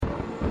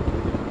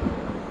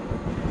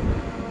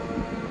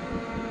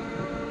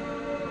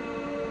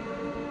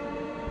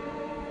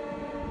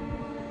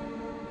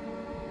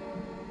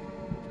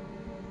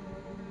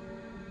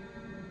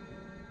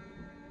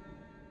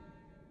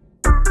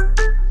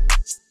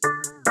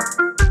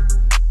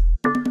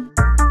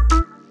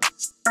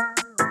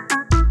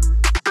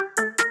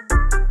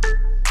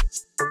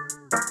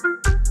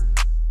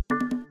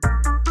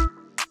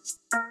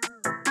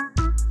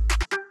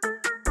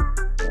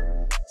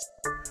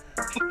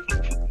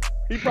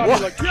He probably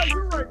like, yeah,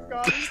 you're right,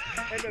 Scotty.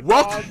 And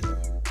then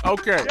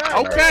Okay, yeah,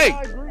 okay.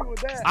 I agree with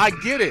that. I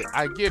get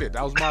it.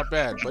 That was my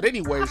bad. But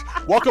anyways,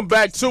 welcome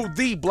back to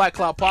the Black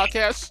Cloud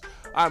Podcast.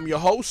 I'm your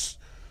host,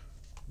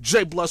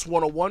 J Bless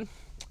 101.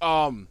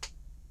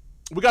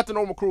 We got the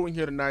normal crew in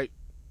here tonight.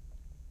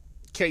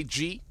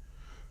 KG,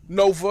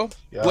 Nova,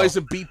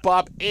 Blazing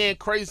Beatbop, and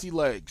Crazy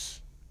Legs.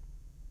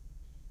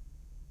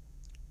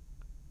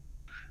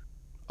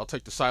 I'll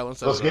take the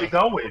silence. Let's get it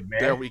going, man.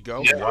 There we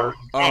go. Yeah.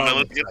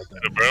 Let's get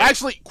it, bro.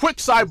 Actually, quick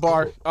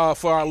sidebar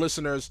for our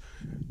listeners.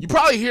 You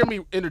probably hear me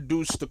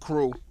introduce the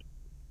crew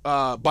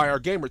by our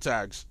gamer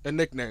tags and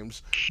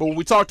nicknames, but when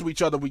we talk to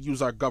each other, we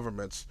use our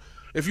governments.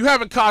 If you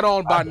haven't caught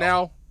on by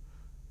now,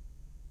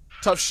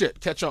 tough shit.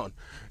 Catch on.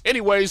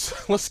 Anyways,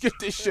 let's get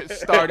this shit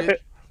started.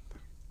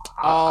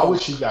 I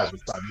wish you guys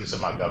would start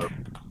using my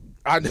government.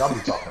 Y'all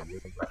be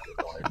talking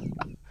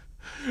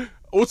really.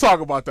 We'll talk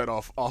about that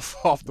off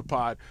the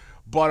pod.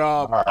 But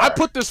right. I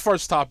put this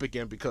first topic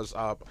in because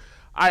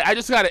I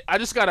just gotta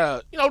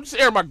just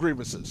air my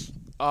grievances.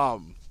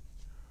 Y'all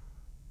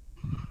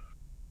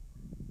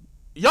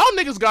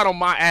niggas got on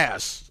my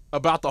ass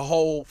about the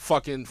whole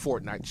fucking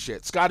Fortnite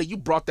shit. Scotty, you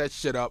brought that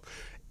shit up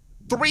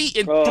three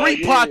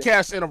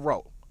podcasts in a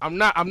row. I'm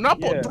not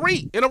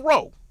 3 in a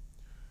row.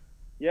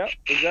 Yep,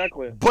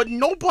 exactly. But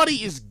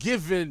nobody is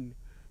giving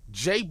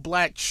J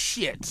Black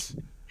shit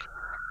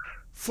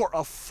for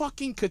a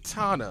fucking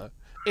katana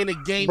in a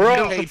game you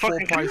paid full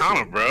price.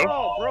 Katana,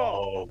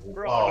 bro.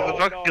 Bro. It's a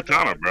fucking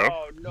katana,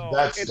 bro. No,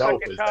 That's it's dope.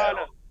 a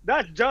katana.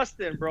 That's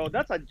Justin, bro.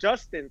 That's a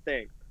Justin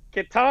thing.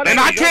 Katana. And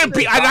I can't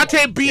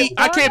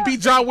be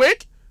John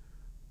Wick.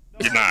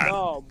 You're not.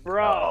 No,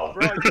 bro.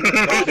 You was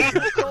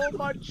talking so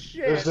much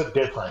shit. There's a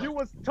difference. You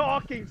was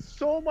talking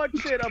so much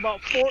shit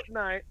about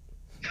Fortnite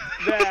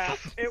that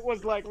it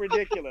was like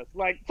ridiculous.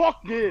 Like,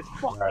 fuck this,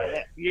 fuck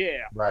that. Yeah.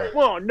 Right.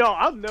 Well, no,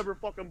 I'll never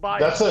fucking buy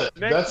it.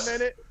 Next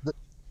minute.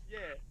 Yeah.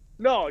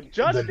 No,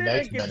 Justin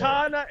and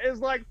Katana is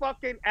like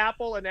fucking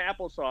apple and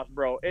applesauce,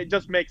 bro. It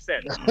just makes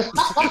sense.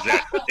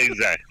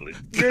 Exactly.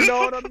 You know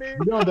what I mean?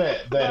 You know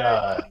that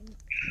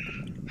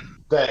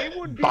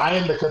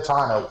buying the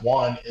katana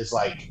one is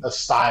like a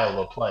style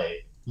of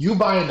play. You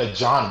buying a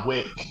John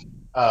Wick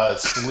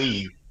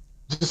sleeve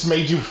just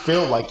made you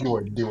feel like you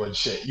were doing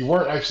shit. You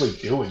weren't actually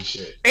doing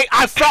shit.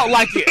 I felt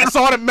like it. That's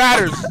all that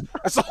matters.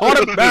 That's all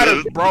that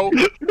matters, bro.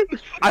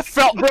 I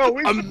felt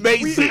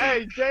amazing.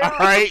 Hey, JR, all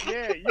right?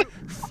 Yeah,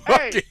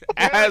 fucking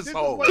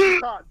asshole. This is what you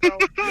thought, bro.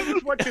 This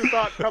is what you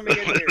thought coming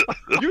in here.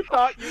 You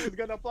thought you was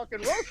gonna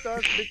fucking roast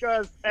us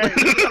because, hey,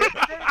 you get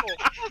the table.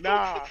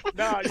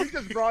 Nah, you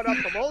just brought up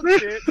some old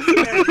shit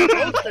and you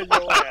roasted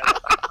your ass.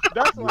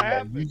 That's what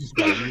happened. You just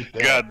gotta eat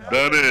that. Got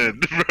done in,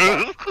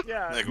 bro.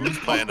 Yeah. Nigga was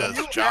playing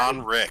as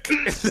John Rick.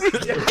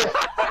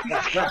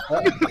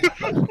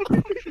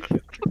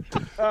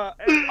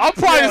 I'm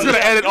probably just gonna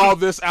edit all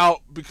this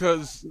out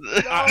because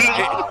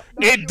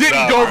it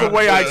didn't go the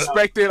way I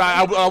expected.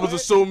 I was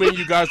assuming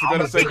you guys were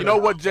gonna say, you know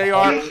what,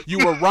 JR,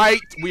 you were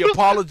right. We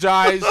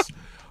apologize.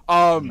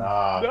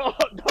 No.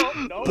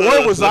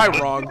 Boy, was I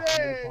wrong.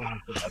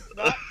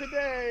 Not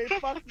today.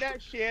 Fuck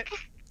that shit.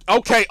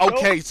 Okay,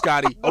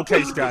 Scotty.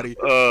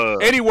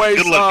 Anyways,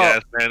 good look,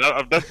 ass, man.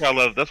 That's why I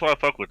love. That's why I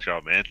fuck with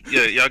y'all, man.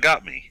 Yeah, y'all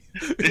got me.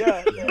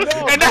 Yeah.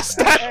 No, and that's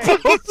that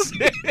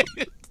bullshit.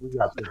 We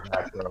got this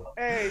back, bro.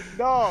 Hey,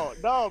 no,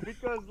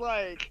 because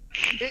like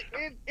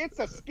it's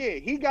a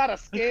skin. He got a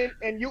skin,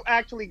 and you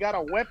actually got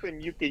a weapon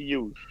you can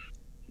use.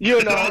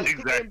 You know,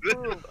 Exactly. to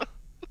improve.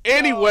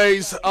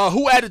 Anyways,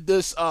 who added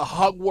this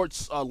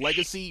Hogwarts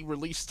Legacy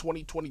release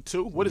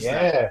 2022? What is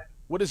that?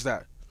 What is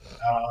that?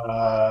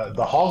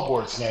 The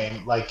Hogwarts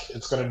game, like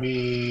it's gonna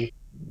be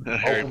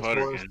Harry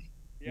Potter source. game.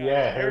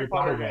 Yeah, Harry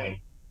Potter game.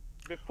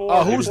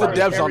 Who's the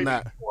devs on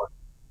that?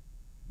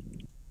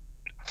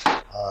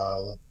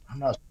 I'm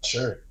not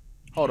sure.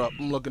 Hold up,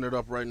 I'm looking it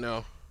up right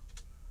now.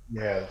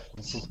 Yeah,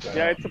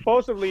 it's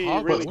supposedly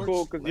really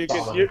cool because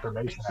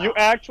you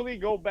actually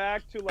go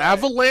back to like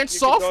Avalanche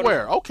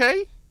Software.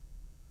 Okay.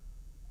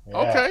 Yeah.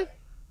 Okay.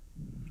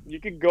 You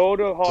could go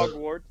to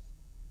Hogwarts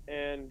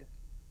and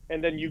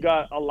then you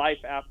got a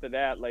life after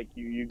that, like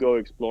you go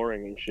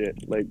exploring and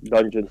shit, like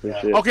dungeons and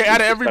shit. Okay,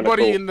 out of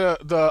everybody cool. in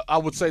the I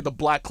would say the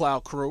Black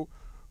Cloud crew,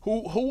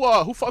 who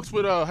fucks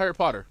with Harry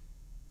Potter?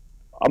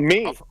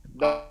 Me.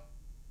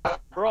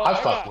 Bro, I I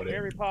fuck got with it.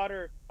 Harry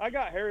Potter. I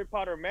got Harry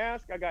Potter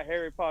mask. I got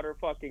Harry Potter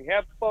fucking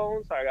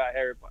headphones. I got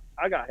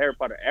Harry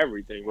Potter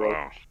everything, bro.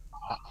 Wow.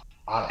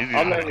 I'm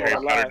not Harry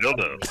gonna Potter lie.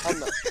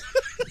 dildo.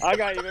 I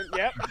got even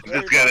yep.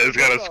 It's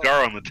got a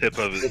scar on the tip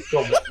of it.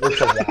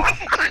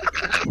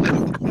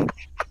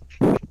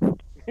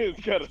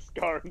 It's got a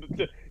scar on the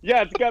tip.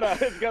 Yeah, it's got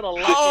a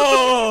light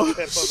on the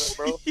tip of it,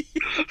 bro.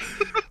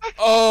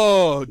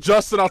 Oh,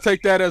 Justin, I'll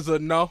take that as a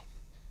no.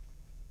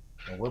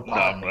 No,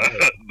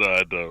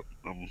 I don't.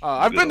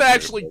 I've been to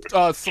actually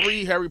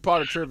 3 Harry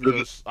Potter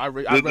trivias. I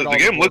read all the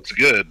game looks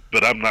good,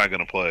 but I'm not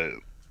gonna play it.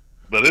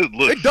 But it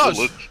looks. It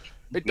does.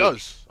 It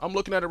does. I'm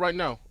looking at it right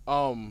now.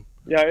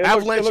 Yeah,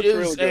 Avalanche looks is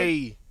real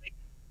good.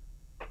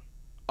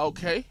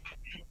 okay.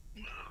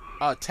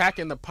 Attack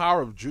and the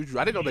Power of Juju.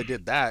 I didn't know they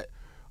did that.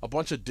 A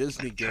bunch of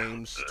Disney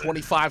games.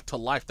 25 to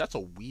Life. That's a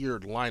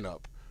weird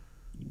lineup.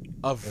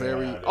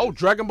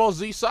 Dragon Ball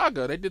Z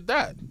Saga. They did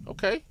that.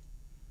 Okay.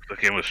 The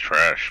game was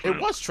trash. Man.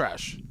 It was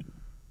trash.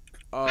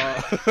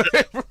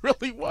 It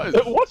really was.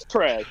 It was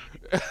trash.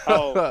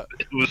 Oh.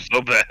 It was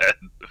so bad.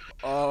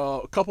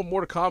 A couple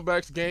Mortal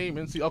Kombat game.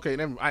 Okay,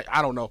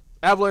 I don't know.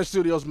 Avalanche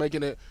Studios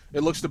making it.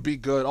 It looks to be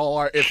good.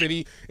 All right. If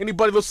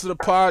anybody listens to the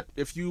pod,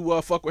 if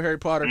you fuck with Harry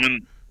Potter,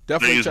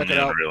 definitely check it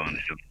out. Unreal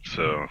Engine,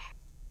 so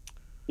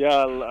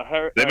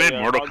yeah, they made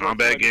Mortal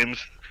Kombat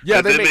games.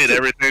 Yeah, they made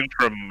everything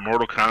from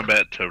Mortal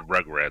Kombat to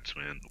Rugrats,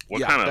 man.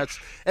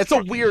 It's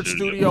a weird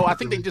studio. I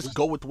think they just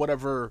go with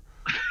whatever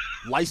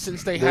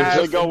license they have.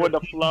 They go with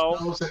the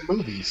flow.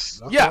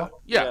 Movies. Yeah.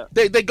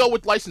 They go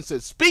with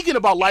licenses. Speaking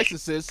about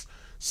licenses,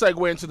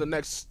 segue into the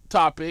next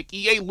topic.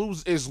 EA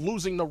is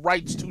losing the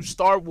rights to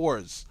Star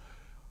Wars,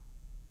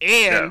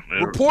 and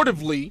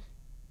reportedly,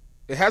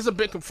 it hasn't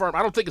been confirmed.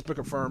 I don't think it's been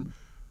confirmed.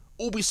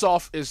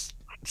 Ubisoft is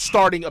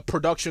starting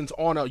productions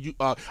on a.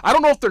 I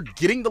don't know if they're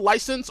getting the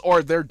license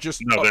or they're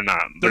just. No, they're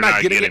not. They're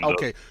not getting it.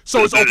 Okay,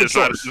 so it's open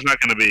source. It's not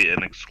going to be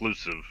an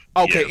exclusive.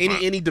 Okay,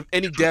 any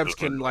devs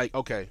can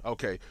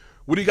Okay.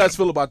 What do you guys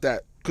feel about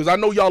that? Because I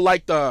know y'all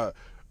like the.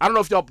 I don't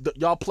know if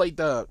y'all played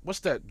the.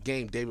 What's that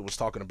game David was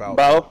talking about?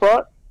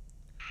 Battlefront.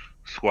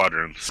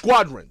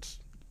 Squadrons.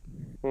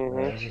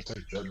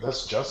 Mm-hmm.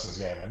 That's Justin's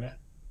game, isn't it?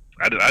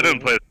 I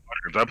didn't play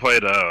Squadrons. I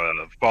played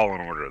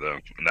Fallen Order though,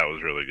 and that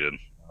was really good.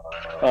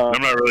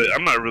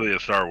 I'm not really a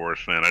Star Wars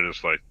fan. I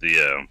just like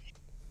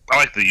I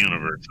like the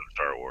universe of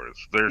Star Wars.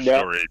 Their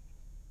stories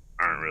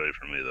aren't really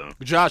for me though.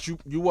 Josh, you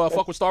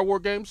fuck with Star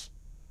Wars games?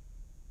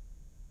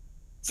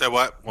 Say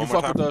what? You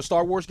fuck with the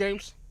Star Wars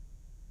games?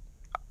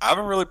 I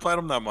haven't really played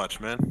them that much,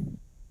 man.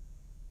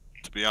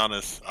 To be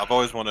honest, I've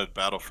always wanted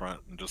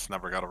Battlefront and just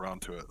never got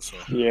around to it. So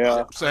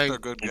yeah, same. They're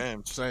good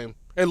games. Same.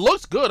 It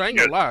looks good. I ain't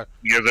gonna lie.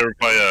 You guys ever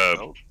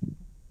play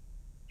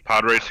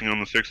pod racing on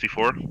the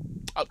 64?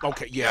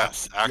 Okay, yeah.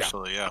 Yes,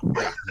 actually, yeah.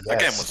 That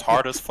game was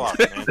hard as fuck,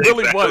 man. It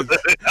really was.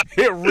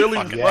 It really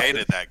was. I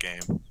hated that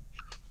game.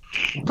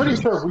 I'm pretty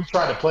sure we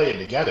tried to play it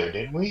together,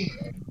 didn't we?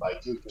 And,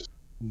 it just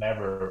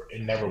never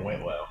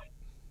went well.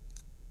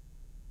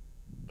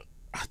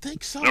 I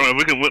think so. No,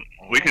 we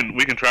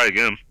can try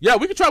again. Yeah,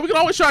 we can try. We can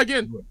always try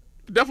again.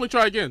 Definitely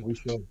try again. We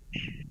should.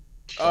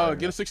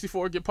 Get a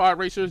 64. Get pod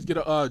racers. Get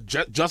a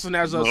Justin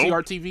as a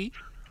CRTV.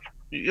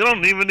 You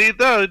don't even need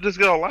that. Just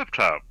get a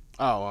laptop.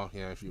 Oh well,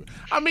 yeah.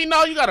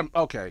 No, you gotta.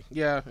 Okay,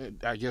 yeah.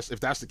 I guess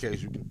if that's the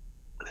case, you can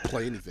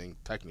play anything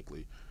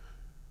technically.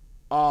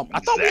 I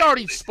thought we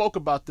already spoke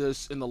about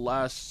this in the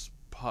last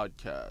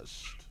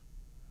podcast.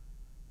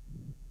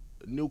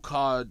 New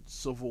COD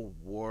Civil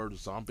War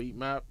zombie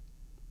map.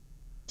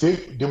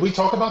 Did we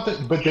talk about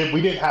that? But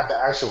we didn't have the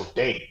actual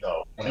date,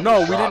 though. No,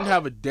 we didn't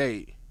have a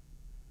date.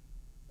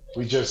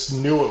 We just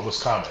knew it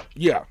was coming.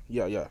 Yeah.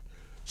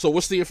 So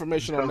what's the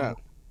information on that?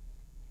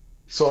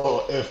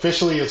 So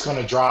officially, it's going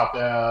to drop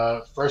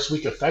first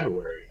week of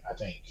February, I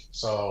think.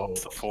 So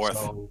it's the 4th.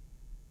 So,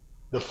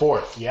 the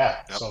 4th,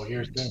 yeah. Yep. So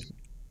here's the.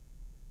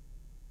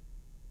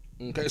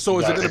 Okay, so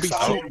is it going to be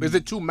two? Is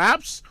it two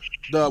maps?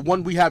 The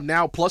one we have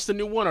now plus the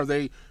new one?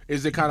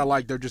 Is it kind of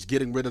like they're just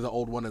getting rid of the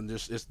old one and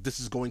this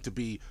is going to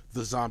be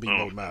the zombie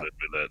mode map?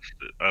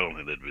 I don't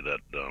think they'd be that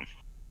dumb.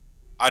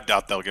 I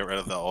doubt they'll get rid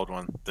of the old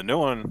one. The new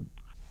one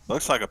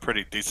looks like a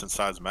pretty decent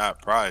sized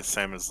map, probably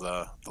same as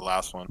the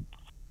last one.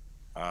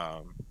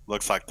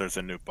 Looks like there's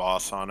a new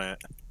boss on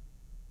it.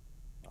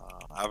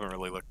 I haven't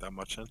really looked that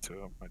much into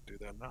it. I might do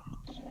that now.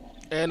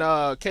 And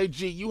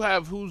KG, you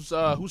have who's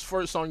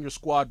first on your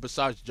squad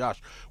besides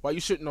Josh? Why are you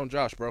shitting on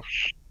Josh, bro?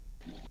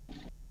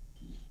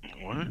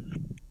 What?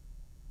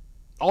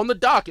 On the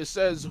doc it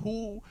says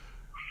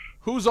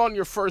who's on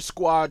your first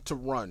squad to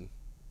run?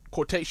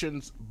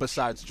 Quotations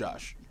besides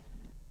Josh.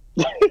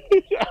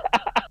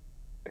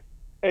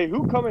 Hey,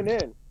 who coming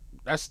in?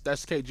 That's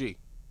KG.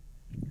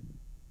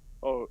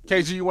 Oh,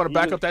 KG, you want to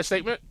back up that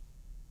statement?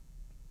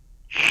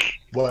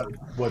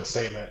 What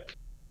statement?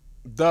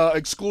 The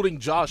excluding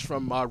Josh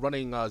from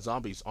running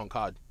zombies on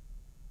COD.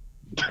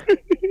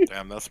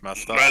 Damn, that's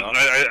messed up.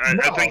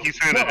 I think he's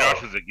saying that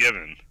Josh is a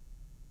given.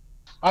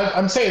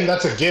 I'm saying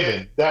that's a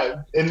given.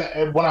 That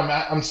and what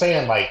I'm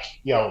saying, all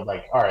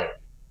right,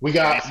 we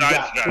got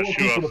four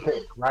people to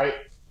pick, right?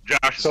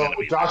 Josh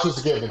is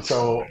a given.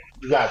 So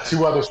we got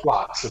two other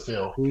slots to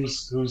fill.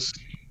 Who's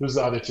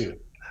the other two?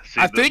 See,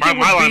 I think my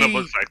lineup lineup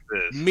looks like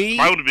this. Me.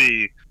 Mine would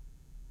be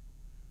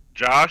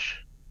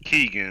Josh,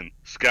 Keegan,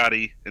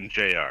 Scotty, and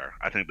JR.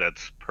 I think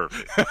that's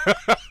perfect.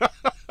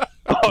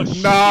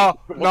 No.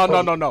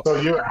 So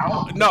you're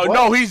out?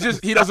 No,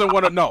 he doesn't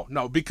want to.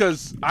 No,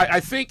 because I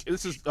think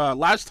this is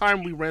last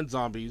time we ran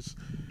zombies.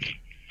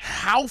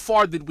 How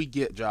far did we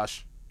get,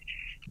 Josh?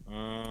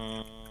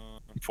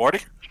 40?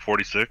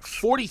 46.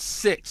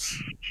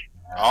 46.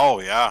 Oh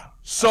yeah.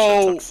 So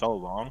that took so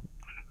long.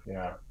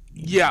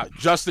 Yeah,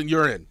 Justin,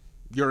 you're in.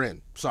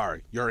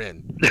 Sorry, you're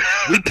in.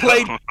 We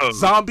played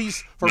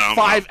zombies for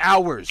 5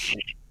 hours.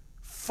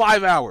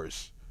 5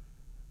 hours.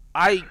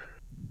 I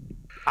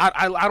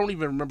I don't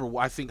even remember.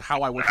 I think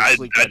how I went to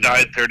sleep. I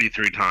died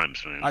 33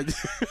 times, man.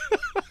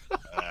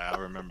 I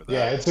remember that.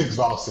 Yeah, it's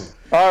exhausting.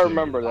 I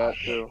remember that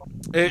too.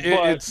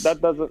 It's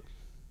that doesn't.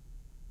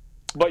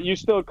 But you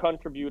still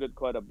contributed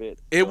quite a bit.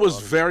 It was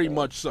very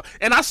much so,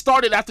 and I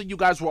started after you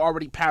guys were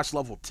already past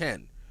level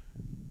 10.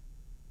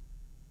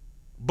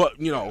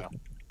 But you know,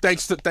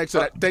 thanks for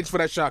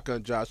that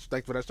shotgun, Josh.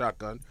 Thanks for that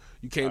shotgun.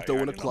 You came through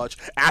in a clutch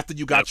after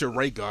you got your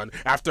ray gun.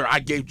 After I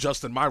gave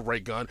Justin my ray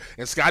gun,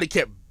 and Scotty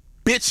kept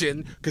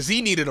bitching because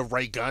he needed a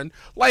ray gun.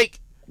 Like,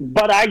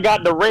 but I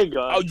got the ray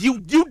gun. Oh, you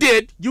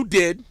did.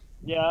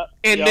 Yeah.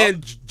 And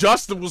then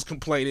Justin was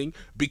complaining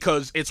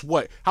because it's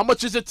what? How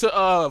much is it to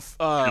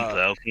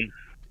 10,000.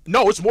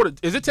 No, it's more than.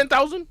 Is it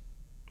 10,000?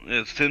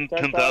 It's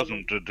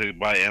 10,000 to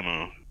buy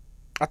ammo.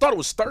 I thought it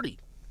was 30.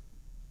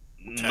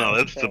 No,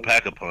 that's the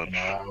Pack-a-Punch.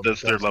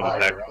 That's their level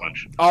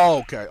Pack-a-Punch.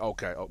 Oh,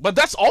 okay. But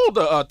that's all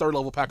the third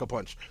level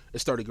Pack-a-Punch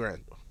is 30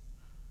 grand.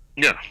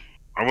 Yeah.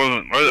 I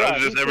wasn't. I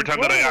just every time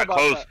that I got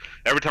close,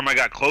 every time I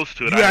got close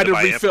to it, you I had to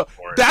buy refill. ammo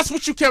for it. That's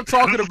what you kept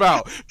talking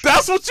about.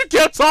 That's what you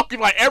kept talking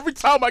about. Every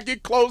time I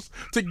get close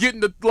to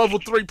getting the level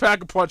 3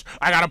 Pack-a-Punch,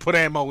 I gotta put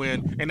ammo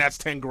in, and that's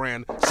 10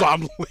 grand. So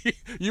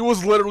you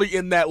was literally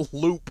in that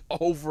loop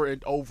over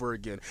and over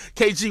again.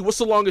 KG, what's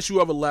the longest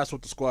you ever last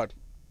with the squad?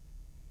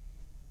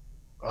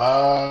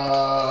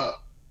 I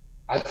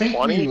think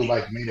 20? We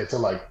made it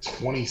to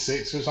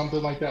 26 or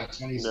something like that,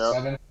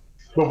 27. Yep.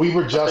 But we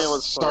were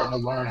just starting to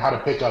learn how to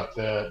pick up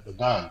the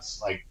guns.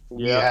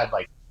 We had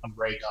one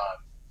ray gun.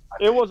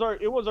 It was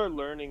our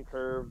learning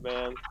curve,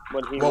 man.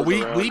 When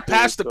we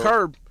passed the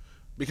curve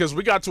because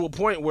we got to a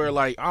point where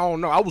I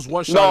don't know, I was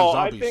one shot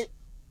zombies.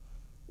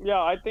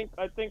 I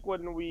think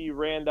when we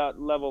ran that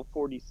level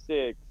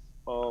 46,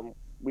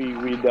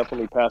 we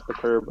definitely passed the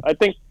curve. I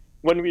think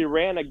when we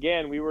ran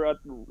again, we were at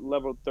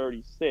level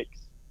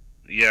 36.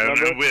 Yeah,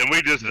 and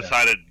we just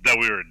decided that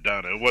we were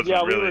done. It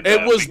wasn't really.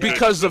 It was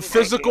because of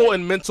physical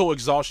and mental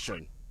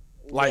exhaustion.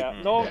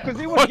 No, because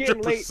it was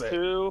getting 100%. Late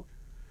too.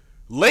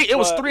 Late? It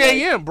was 3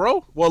 a.m.,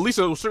 bro. Well, at least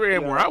it was 3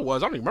 a.m. where I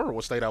was. I don't even remember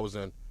what state I was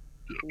in.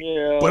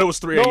 Yeah, but it was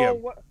 3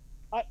 a.m.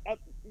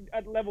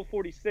 At level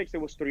 46,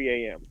 it was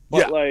 3 a.m.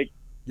 But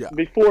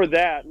before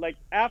that,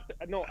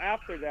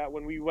 after that,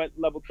 when we went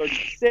level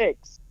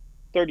 36,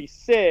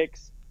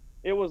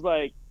 it was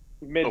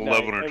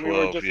midnight, 11 or 12, and we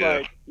were just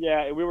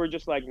we were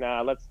just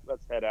nah, let's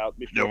head out.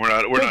 Yeah, we're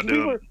not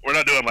doing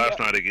last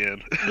night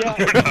again. Yeah,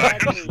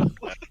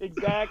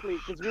 exactly,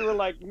 because we were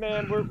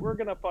man, we're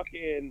gonna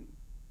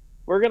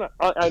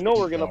I know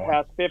we're gonna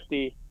pass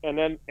 50, and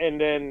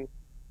then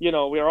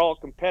we're all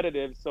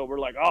competitive, so we're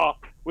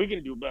we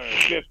can do better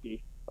than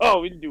 50. Oh,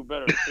 we can do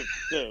better than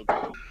 56.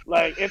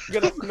 It's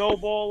gonna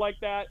snowball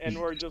like that, and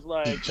we're just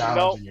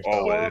no,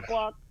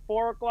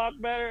 4 o'clock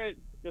better.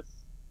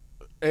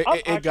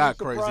 It got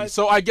surprised. crazy.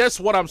 So I guess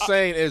what I'm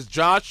saying is,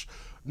 Josh,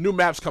 new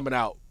map's coming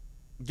out.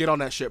 Get on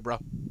that shit, bro.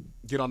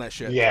 Get on that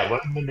shit. Yeah,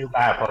 what's the new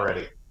map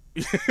already?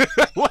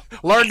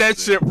 Learn that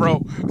shit,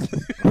 bro.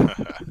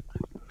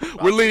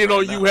 We're leaning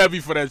on you heavy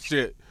for that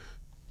shit.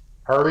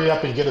 Hurry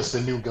up and get us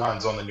the new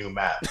guns on the new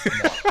map.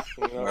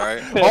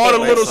 Right. All the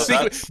little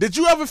secrets. Did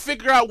you ever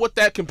figure out what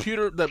that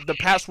computer, the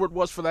password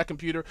was for that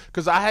computer?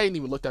 Because I hadn't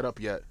even looked that up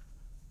yet.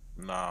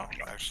 No,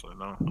 actually,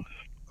 no.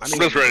 I'm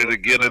just ready to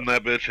get in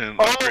that bitch and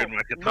upgrade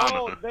my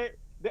katana. No,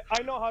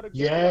 I know how to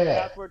get the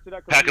password to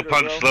that computer.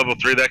 Pack-a-Punch level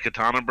 3, that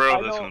katana,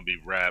 bro. That's gonna be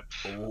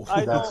raps.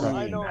 I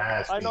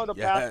know the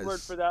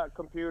password for that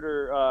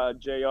computer,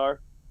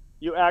 JR.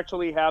 You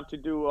actually have to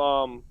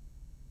do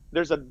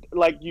there's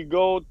you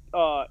go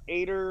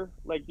Aider,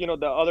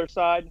 the other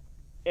side,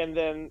 and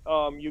then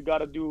you got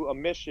to do a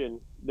mission.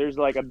 There's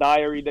a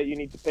diary that you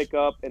need to pick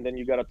up, and then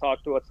you got to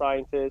talk to a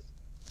scientist,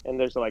 and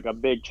there's a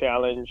big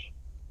challenge.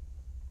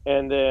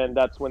 And then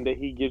that's when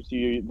he gives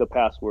you the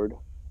password,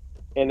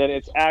 and then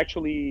it's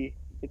actually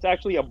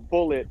a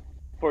bullet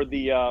for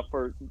the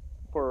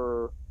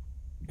for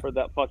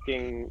that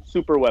fucking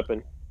super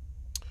weapon.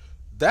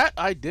 That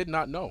I did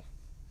not know.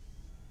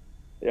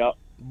 Yeah,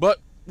 but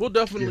we'll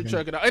definitely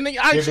check it out. And then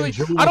actually,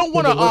 I don't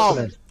want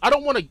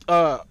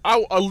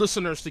our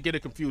listeners to get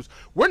it confused.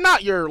 We're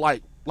not your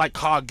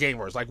COD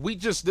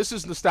gamers. This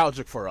is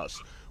nostalgic for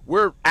us.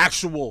 We're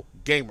actual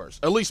gamers.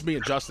 At least me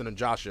and Justin and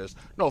Josh is.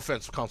 No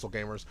offense, console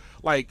gamers.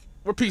 We're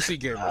PC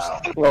gamers.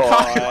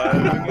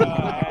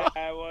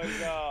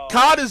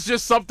 COD is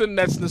just something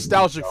that's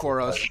nostalgic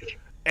for us.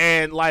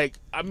 And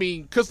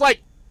because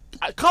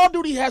Call of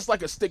Duty has a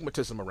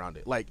stigmatism around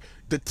it,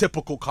 the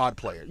typical COD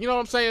player. You know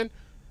what I'm saying?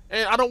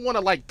 And I don't want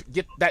to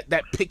get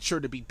that picture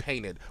to be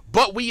painted.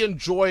 But we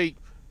enjoy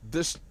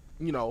this,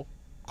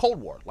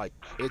 Cold War.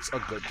 It's a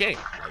good game.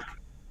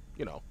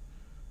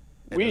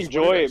 We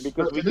enjoy it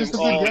because we can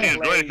all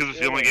enjoy it because it's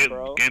the only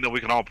game that we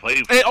can all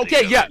play.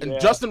 And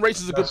Justin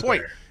raises a good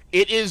point.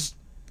 It is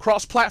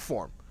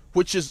cross-platform,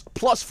 which is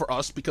plus for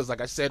us because,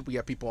 like I said, we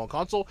have people on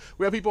console,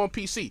 we have people on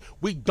PC.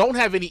 We don't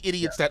have any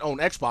idiots that own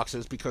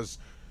Xboxes because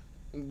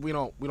we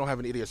don't have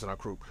any idiots in our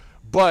group.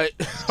 But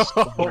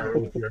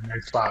you're an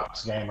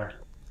Xbox gamer.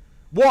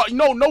 Well,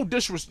 no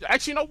disrespect.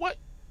 Actually, you know what?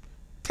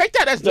 take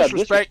that as Yeah,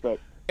 disrespect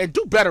and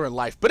do better in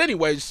life. But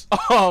anyways,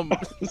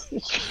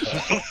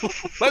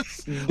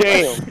 let's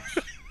Damn.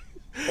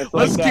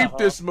 let's keep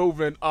this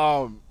moving.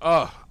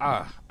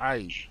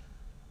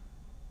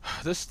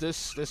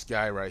 This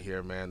guy right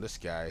here, man. This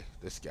guy.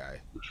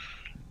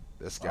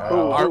 Our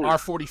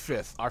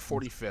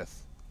 45th.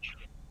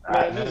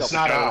 Man, it's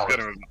not ours.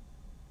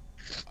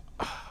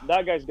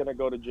 That guy's gonna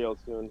go to jail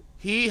soon.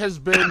 He has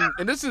been,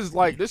 and this is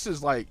like,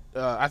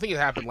 I think it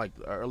happened like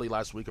early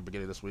last week or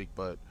beginning of this week,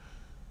 but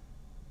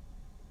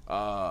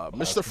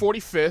Mr.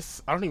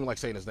 45th, I don't even like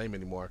saying his name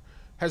anymore,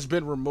 has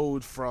been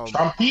removed from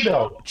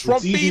Trumpito.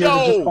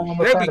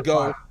 There we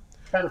go.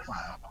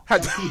 Pedophile.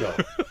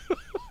 Trumpito.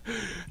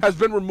 Has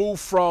been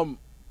removed from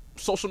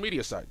social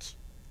media sites.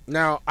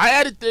 Now, I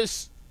added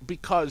this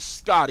because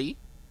Scotty,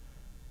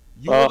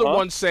 you were the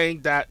one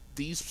saying that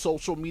these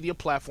social media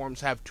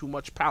platforms have too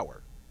much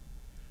power.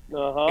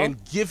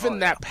 And given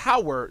that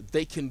power,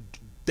 they can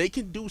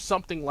do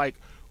something like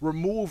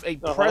remove a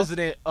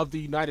president of the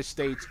United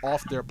States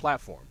off their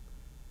platform.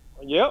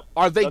 Yep.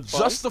 Are they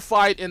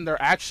justified in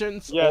their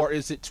actions, or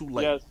is it too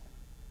late? Yes.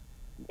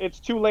 It's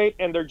too late,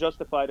 and they're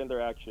justified in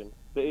their action.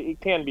 It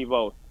can be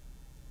both.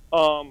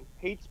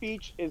 Hate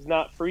speech is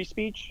not free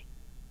speech.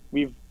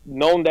 We've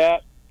known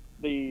that.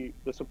 The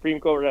Supreme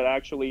Court had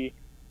actually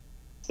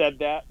said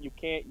that you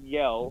can't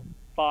yell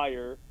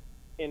fire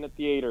in a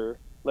theater,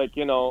 like,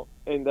 you know,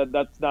 and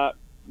that's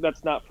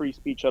not free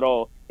speech at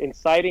all.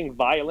 Inciting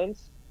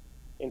violence,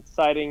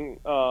 inciting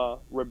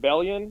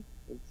rebellion,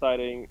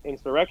 inciting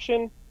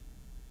insurrection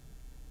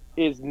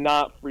is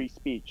not free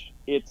speech.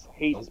 It's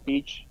hate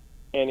speech,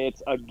 and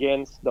it's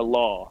against the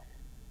law.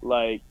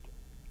 Like,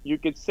 you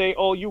could say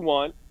all you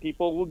want,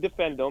 people will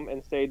defend them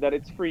and say that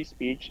it's free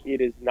speech. It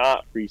is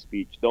not free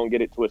speech. Don't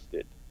get it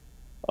twisted.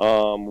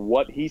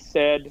 What he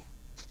said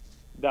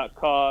that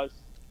caused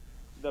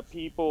the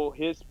people,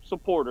 his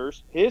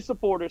supporters,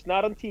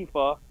 not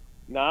Antifa,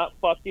 not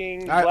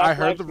fucking Black I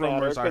heard Lives the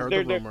rumors. Matter, I heard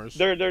the rumors.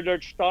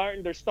 They're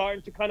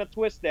starting to kind of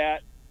twist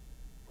that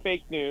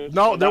fake news.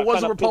 No, there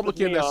was a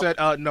Republican that said,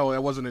 no,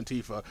 it wasn't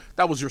Antifa.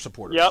 That was your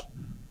supporters.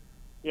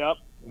 Yep.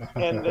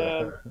 And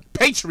then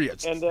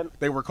Patriots. And then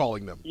they were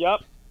calling them.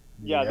 Yep.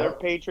 Yeah, they're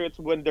patriots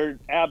when they're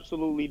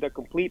absolutely the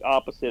complete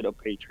opposite of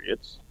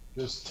patriots.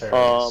 Just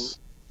terrorists.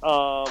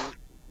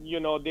 You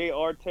know, they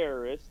are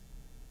terrorists.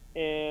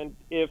 And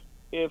if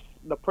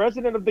the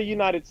president of the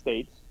United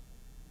States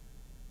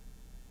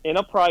in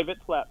a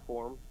private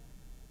platform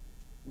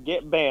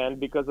get banned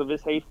because of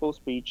his hateful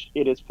speech,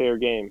 it is fair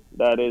game.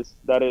 That is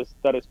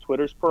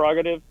Twitter's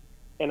prerogative,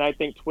 and I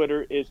think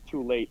Twitter is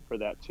too late for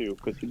that too,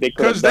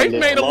 because they've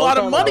made a lot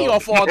of money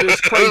off all this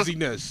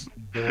craziness.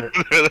 They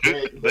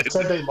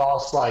said they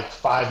lost like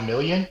 $5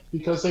 million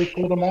because they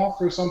pulled them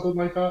off or something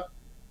like that.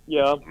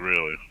 Yeah.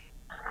 Really?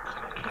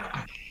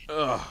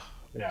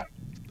 Yeah.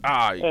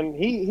 And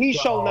he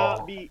shall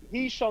not be.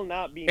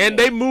 And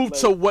they moved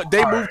to what?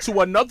 They moved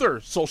to another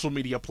social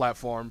media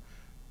platform.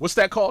 What's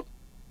that called?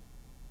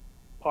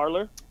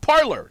 Parler.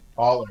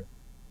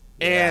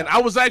 And I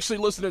was actually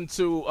listening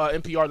to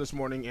NPR this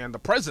morning, and the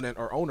president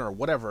or owner or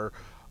whatever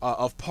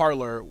of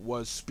Parler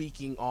was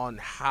speaking on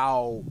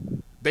how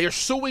they are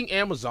suing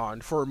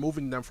Amazon for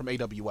removing them from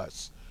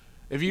AWS.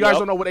 If you guys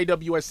don't know what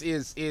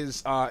AWS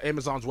is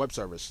Amazon's web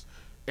service.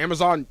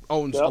 Amazon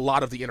owns a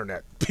lot of the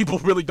internet. People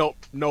really don't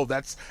know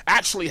that's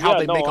actually how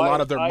they make a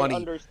lot of their money. I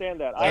understand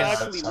that. I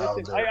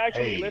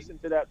actually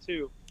listened to that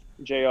too,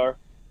 JR.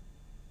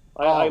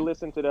 I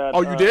listened to that.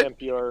 Oh, you did?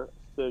 NPR.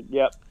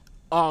 Yep.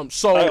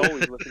 So I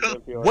always listen to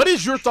NPR. What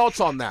is your thoughts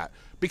on that?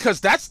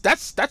 Because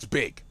that's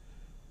big.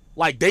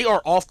 Like, they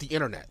are off the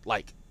internet.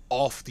 Like,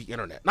 off the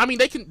internet. I mean,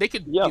 they could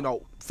you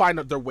know, find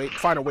a way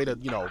to,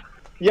 you know.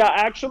 Yeah,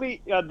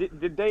 actually,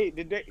 did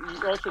they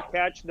also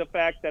catch the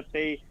fact that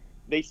they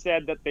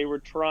said that they were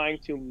trying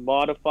to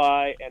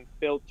modify and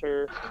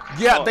filter?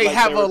 Yeah, they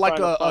have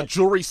a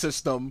jury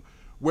system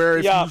where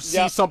if you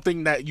see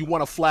something that you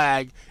want to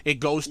flag, it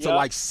goes to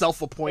like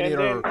self-appointed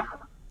or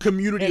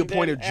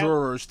community-appointed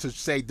jurors to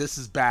say this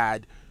is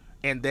bad,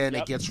 and then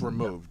it gets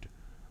removed.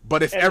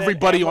 But if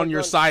everybody on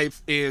your side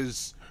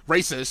is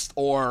racist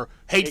or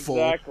hateful,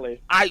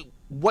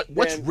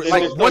 what's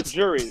no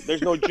jury?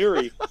 There's no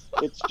jury.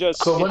 It's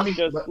just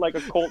like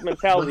a cult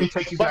mentality. Let me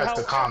take you guys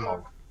to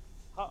Congo.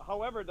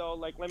 However, though,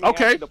 like, let me ask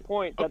you the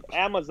point that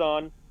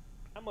Amazon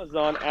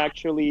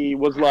actually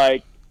was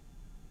like,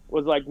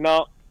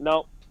 no,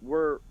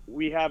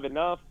 we have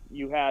enough.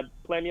 You had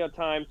plenty of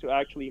time to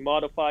actually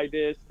modify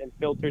this and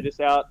filter this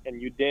out,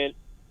 and you didn't.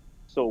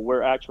 So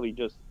we're actually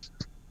just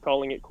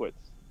calling it quits.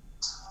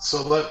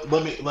 So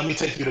let me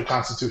take you to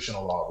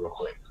constitutional law real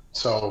quick.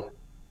 So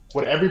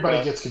what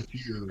everybody gets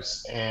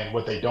confused and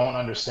what they don't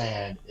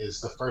understand is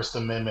the First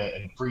Amendment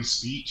and free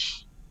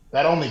speech.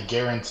 That only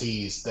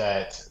guarantees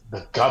that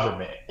the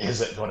government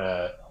isn't going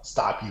to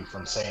stop you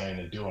from saying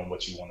and doing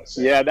what you want to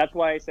say. Yeah, that's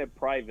why I said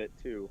private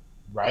too.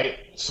 Right?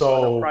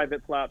 So on a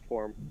private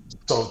platform.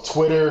 So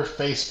Twitter,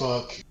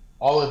 Facebook,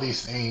 all of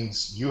these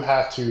things, you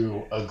have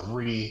to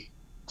agree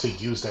to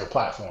use their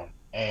platform.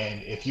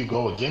 And if you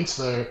go against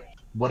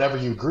whatever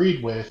you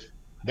agreed with,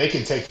 they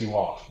can take you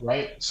off,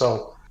 right?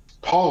 So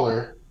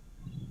Parler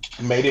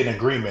made an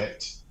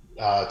agreement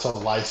to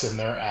license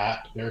their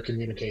app, their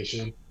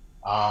communication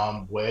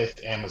with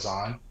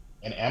Amazon,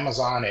 and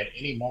Amazon at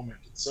any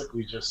moment can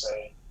simply just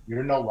say,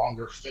 "You're no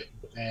longer fit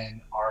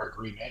within our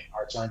agreement,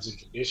 our terms and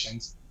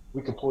conditions.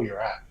 We can pull your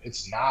app."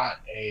 It's not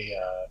a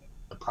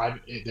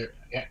private.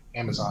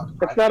 Amazon.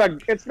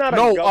 It's not a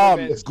No,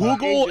 government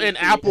Google and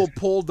agency. Apple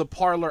pulled the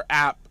Parler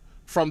app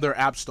from their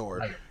app store.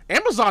 Right.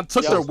 Amazon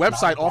took Yep. their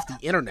website off the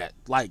internet,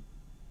 like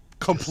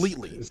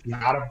completely. It's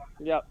not a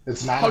Yep.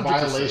 It's not a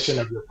 100%. violation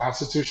of your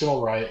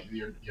constitutional right.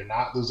 You're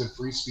not losing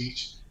free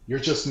speech. You're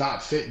just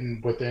not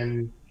fitting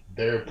within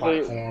their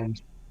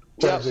platform's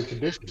terms and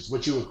conditions,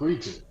 which you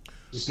agreed to.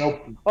 There's no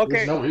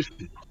issue.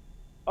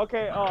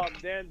 Okay.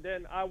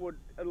 Then I would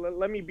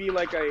let me be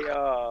like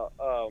a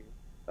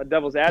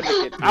devil's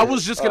advocate. I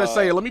was just gonna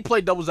say, let me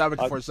play devil's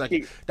advocate for a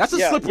second. That's a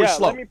slippery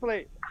slope. Let me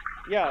play.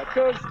 Yeah,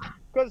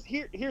 because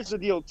here's the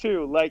deal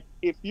too. Like,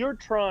 if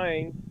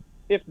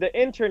the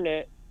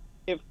internet,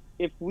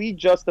 if we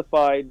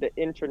justify the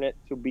internet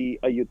to be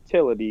a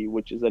utility,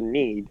 which is a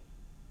need,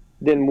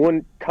 then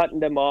wouldn't cutting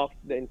them off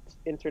the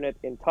internet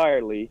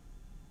entirely,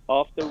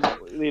 off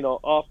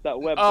that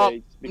web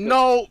page.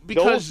 No,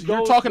 because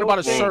you're talking about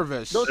a things-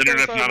 service. those The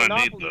internet's things are not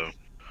a need, monopolies.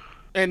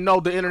 though. And no,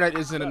 the internet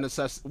isn't a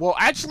necessity. Well,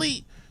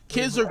 actually,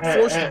 kids are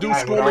forced to do I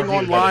would schooling argue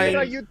that Is it a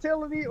online.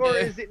 utility or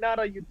is it not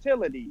a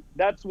utility?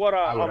 That's what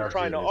I would I'm argue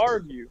trying to it is.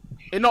 argue.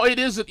 And no, it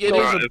is. It is.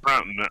 It's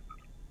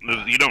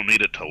not. You don't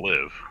need it to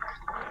live.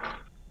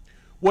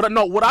 What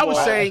I was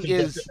Well, saying think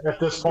is, at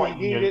this point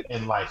You need it-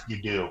 in life,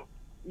 you do.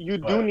 You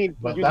But- do need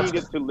but you that's-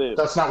 need it to live.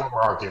 That's not what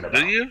we're arguing about.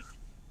 Do you?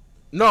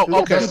 no,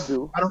 okay. You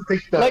do. I don't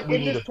think that Like we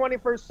in need this to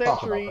 21st talk about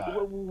century,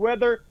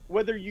 that.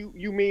 whether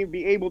you may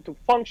be able to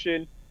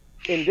function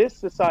in this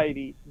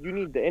society, you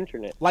need the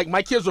internet. Like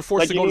my kids are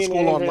forced Like to you go to need school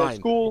internet online.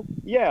 School,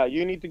 yeah,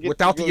 you need to get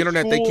Without to the go to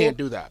internet, they school. can't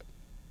do that.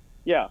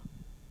 Yeah,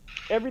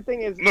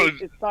 everything is No,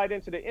 is tied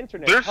into the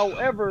internet. there's-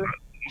 However,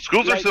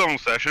 Schools are Like- still in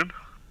session.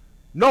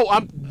 No,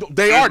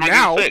 they are might be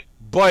now, sick.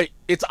 but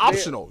it's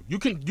optional. You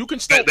can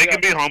still. They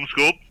can be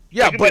homeschooled.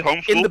 Yeah, they can but be in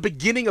homeschooled. the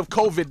beginning of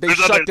COVID, they There's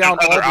shut other- down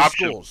there's all other the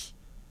options. schools.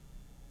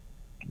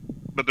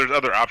 But there's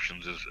other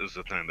options. Is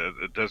the thing that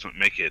it doesn't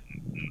make it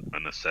a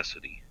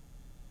necessity.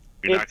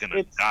 You're not going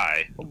to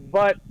die.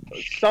 but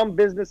some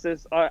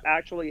businesses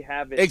actually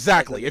have it.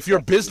 Exactly. If your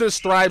business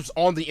thrives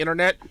on the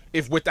internet,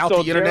 if without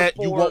So the internet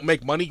you therefore- won't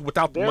make money,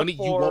 without the money you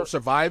therefore- won't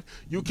survive,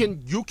 you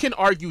can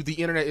argue the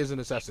internet is a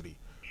necessity.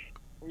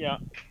 Yeah,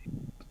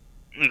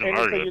 You can and it's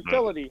a argue it, but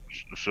utility.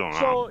 it's still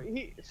not.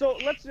 So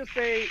let's just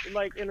say,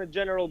 like, in a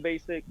general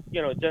basic,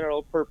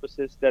 general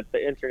purposes, that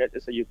the internet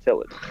is a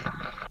utility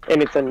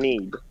and it's a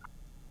need.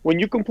 When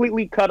you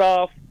completely cut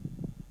off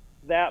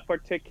that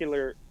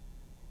particular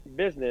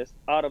business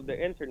out of the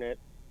internet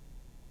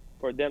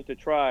for them to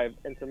thrive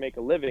and to make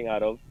a living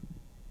out of,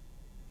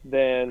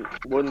 then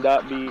wouldn't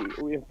that be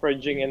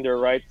infringing in their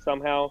rights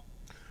somehow,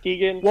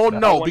 Keegan? Well, no,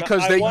 I wanna-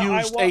 because I they wa- I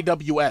used wa-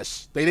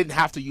 AWS. They didn't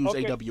have to use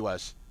Okay.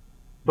 AWS.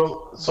 But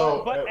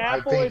I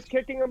Apple think is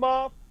kicking them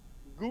off,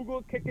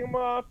 Google kicking them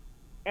off,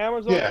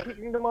 Amazon Yeah.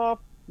 kicking them off.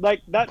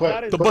 Like that. But-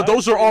 that is. But that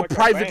those is are all pretty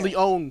much a privately ban.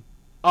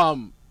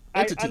 owned I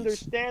entities.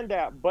 understand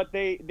that, but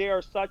they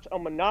are such a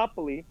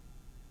monopoly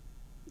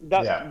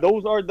that Yeah.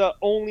 those are the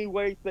only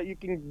ways that you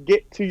can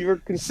get to your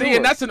consumer. See,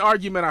 and that's an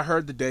argument I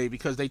heard today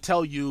because they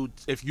tell you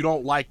if you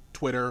don't like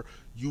Twitter,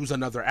 use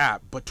another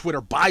app. But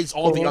Twitter buys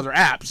all the other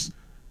apps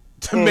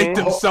to make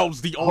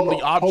themselves the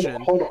only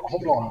option. Hold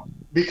on,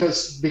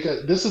 because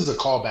this is a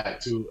callback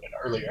to an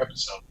earlier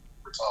episode.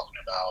 We're talking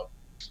about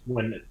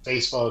when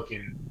Facebook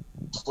and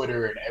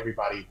Twitter and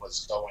everybody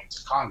was going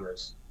to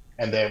Congress,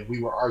 and then we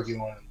were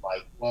arguing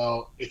like,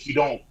 well, if you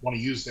don't want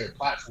to use their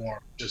platform,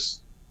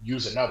 just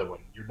use another one.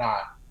 You're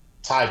not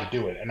tied to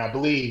do it. And I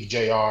believe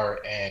JR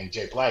and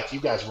Jay Black, you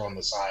guys were on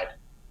the side.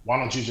 Why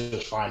don't you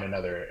just find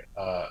another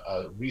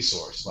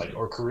resource,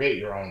 or create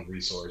your own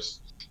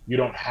resource? You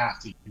don't have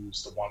to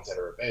use the ones that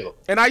are available.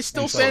 And I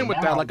still And so stand with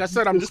that. now, Like I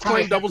said, I'm it's just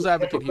playing kinda devil's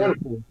advocate here.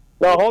 hypocritical.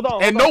 No, hold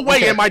on. In hold no way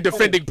Okay. am I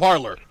defending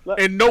Parler. Let-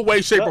 In no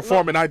way, shape, or let-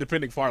 form am I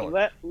defending Parler.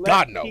 Let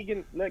God, no.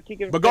 Let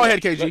Keegan But go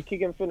finish. ahead, KG. Let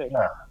Keegan finish.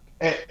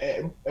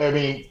 I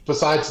mean,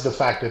 besides the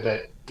fact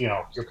that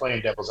you're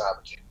playing devil's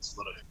advocate, it's a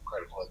little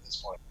hypocritical at this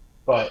point.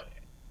 But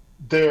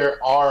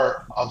there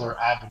are other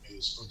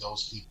avenues for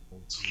those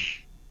people to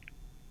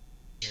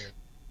share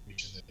the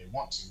region that they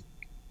want to.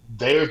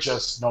 They're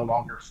just no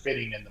longer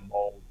fitting in the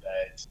mold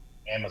that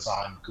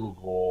Amazon,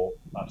 Google,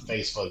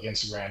 Facebook,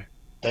 Instagram,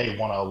 they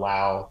want to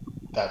allow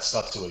that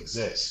stuff to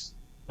exist.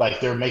 Like,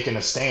 they're making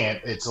a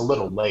stand. It's a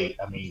little late.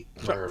 I mean,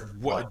 we're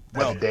Well-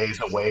 7 days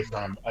away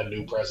from a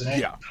new president.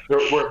 Yeah.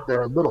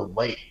 They're a little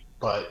late,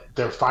 but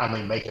they're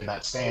finally making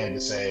that stand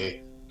to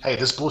say, hey,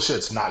 this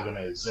bullshit's not going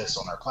to exist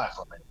on our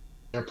platform.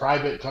 They're a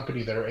private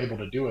company that are able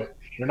to do it.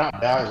 You're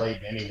not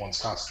violating anyone's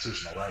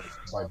constitutional rights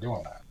by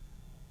doing that.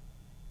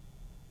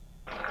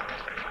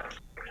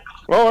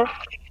 Or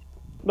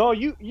No,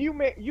 you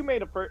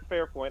made a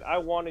fair point. I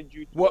wanted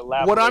you to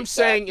elaborate. What I'm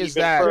saying is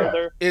that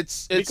further,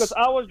 it's because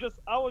I was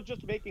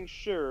just making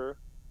sure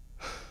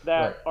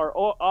that our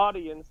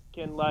audience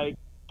can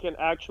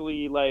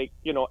actually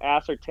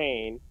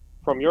ascertain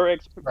from your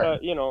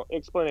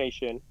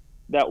explanation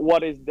that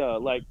what is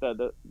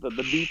the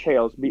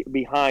details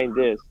behind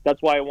this.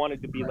 That's why I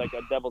wanted to be like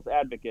a devil's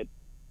advocate.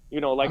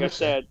 Like I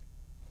said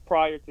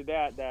prior to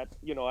that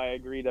I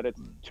agree that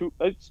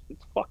it's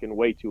fucking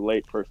way too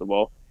late, first of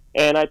all,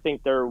 and I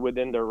think they're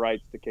within their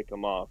rights to kick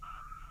him off.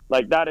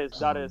 Like that is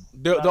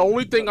the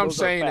only thing I'm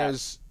saying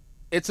is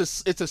it's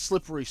a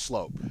slippery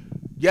slope.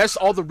 Yes,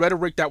 all the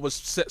rhetoric that was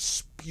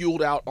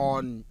spewed out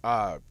on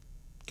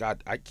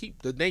God,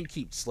 the name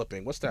keeps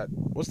slipping. What's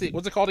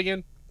it called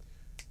again?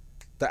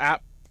 The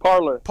app?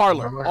 Parler.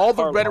 All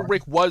the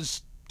rhetoric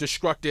was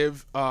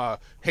destructive,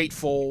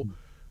 hateful,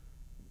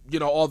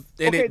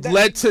 it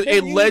led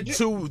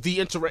to the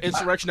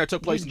insurrection that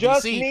took place in DC. You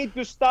just need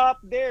to stop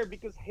there,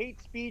 because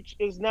hate speech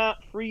is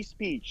not free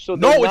speech. So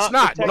no, it's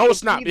not. No,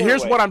 it's not.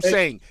 Here's what I'm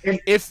saying.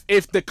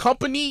 If the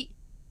company,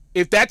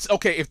 if that's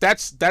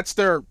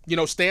their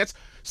stance,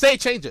 say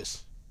it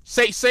changes.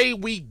 Say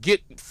we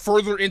get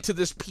further into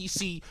this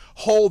PC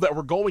hole that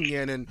we're going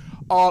in, and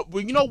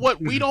you know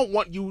what? We don't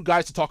want you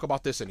guys to talk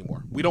about this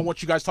anymore. We don't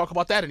want you guys to talk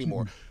about that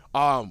anymore.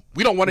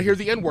 We don't want to hear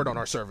the N-word on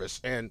our service,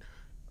 and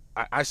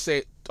I say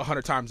it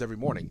 100 times every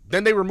morning.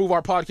 Then they remove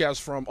our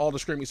podcast from all the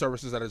streaming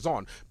services that it's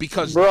on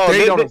because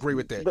they don't agree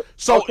with it.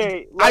 So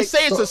I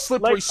say it's a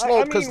slippery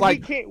slope because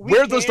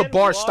where does the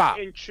bar stop?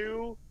 And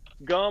chew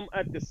gum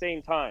at the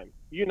same time.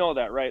 You know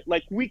that, right?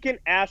 Like, we can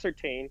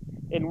ascertain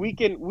and we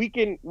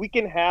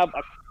can have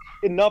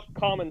enough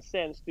common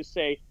sense to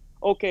say,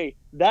 okay,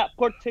 that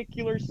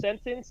particular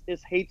sentence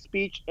is hate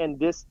speech and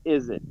this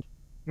isn't.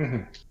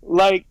 Mm-hmm.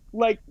 Like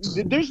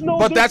there's no.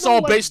 But that's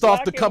all based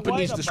off the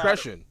company's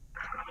discretion.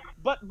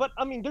 But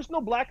I mean, there's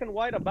no black and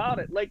white about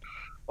it. Like,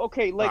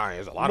 okay, like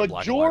there's a lot of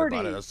black and white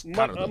about it. That's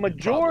kind of the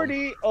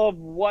majority of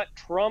what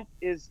Trump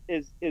is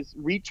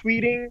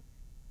retweeting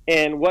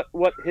and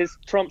what his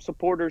Trump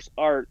supporters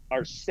are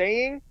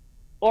saying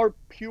are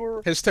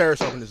pure his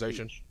terrorist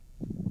organization.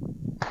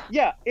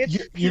 Yeah,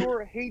 it's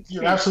pure hate speech.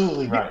 You're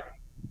absolutely right.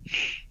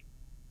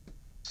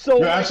 So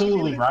you're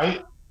absolutely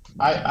right.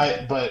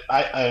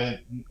 I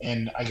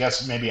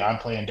guess maybe I'm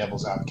playing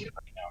devil's advocate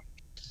right now.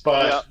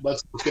 But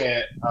let's look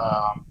at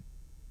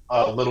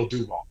Little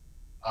Duval.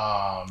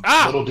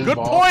 Little Duval, good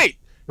point.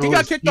 He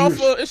got kicked off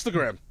of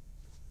Instagram.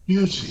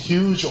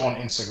 Huge on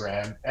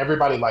Instagram.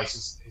 Everybody likes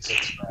his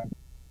Instagram.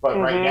 But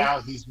right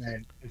now he's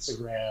in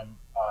Instagram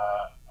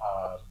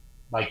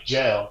like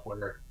jail,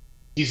 where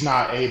he's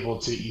not able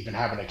to even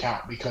have an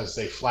account because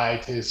they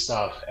flagged his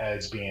stuff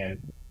as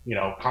being,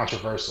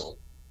 controversial.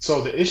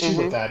 So the issue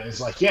with that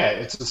is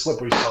it's a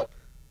slippery slope.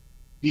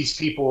 These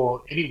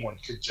people, anyone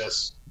could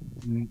just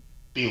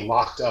be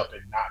locked up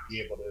and not be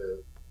able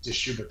to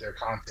distribute their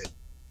content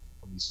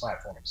on these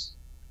platforms.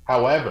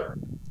 However,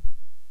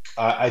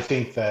 I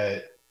think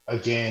that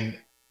again,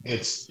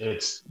 it's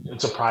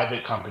a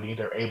private company.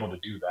 They're able to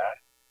do that.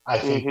 I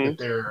think that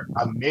they're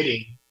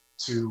admitting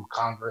to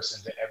Congress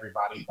and to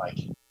everybody, like,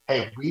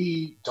 hey,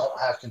 we don't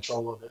have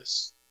control of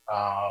this.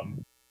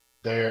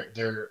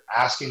 They're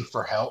asking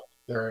for help.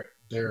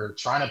 They're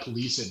trying to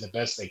police it the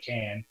best they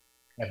can,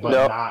 but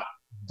not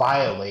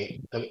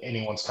violate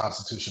anyone's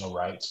constitutional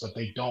rights. But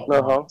they don't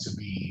want to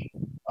be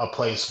a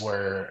place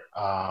where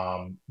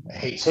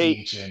hate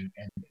speech and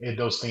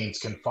those things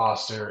can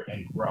foster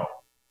and grow.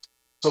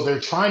 So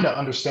they're trying to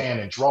understand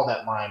and draw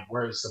that line.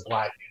 Where's the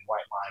black and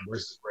white line?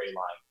 Where's the gray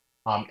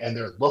line? And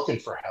they're looking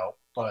for help,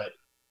 but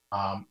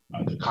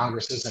the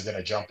Congress isn't going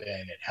to jump in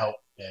and help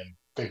them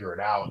figure it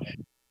out.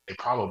 And they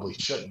probably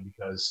shouldn't,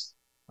 because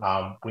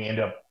we end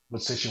up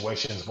with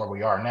situations where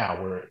we are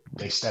now, where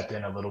they stepped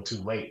in a little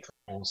too late to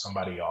pull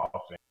somebody off.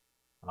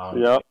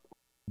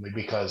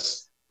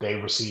 Because they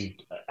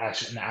received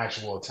an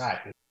actual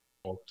attack,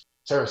 a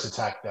terrorist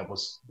attack that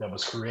was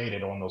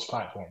created on those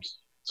platforms.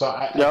 So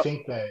I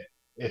think that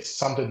it's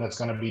something that's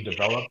going to be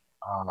developed.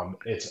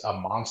 It's a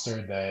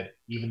monster that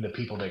even the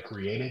people that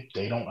create it,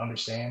 they don't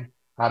understand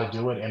how to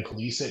do it and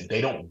police it.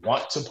 They don't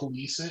want to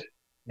police it.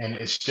 And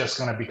it's just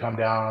going to become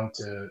down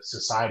to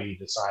society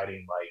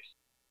deciding, like,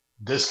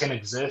 this can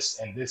exist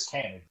and this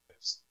can't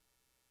exist.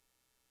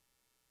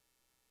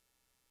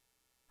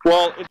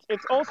 Well,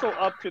 it's also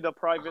up to the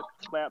private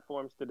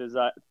platforms to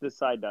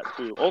decide that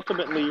too.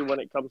 Ultimately, when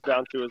it comes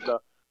down to is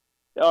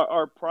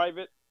our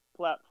private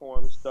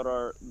platforms that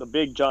are the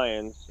big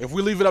giants. If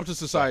we leave it up to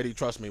society,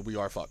 trust me, we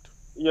are fucked.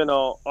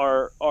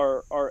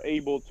 Are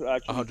able to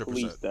actually 100%.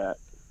 police that.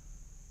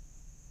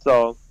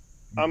 So,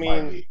 I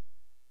mean,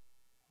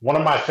 one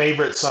of my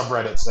favorite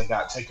subreddits that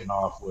got taken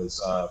off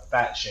was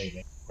fat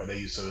shaming, where they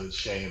used to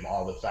shame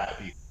all the fat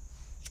people.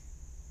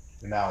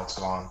 And now it's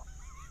gone.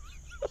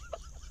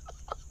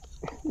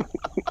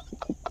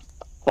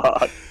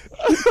 Fuck.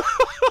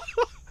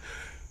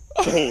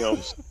 Damn.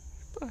 What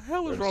the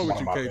hell is wrong with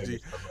you, KG?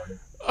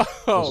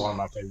 It was one of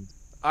my favorites.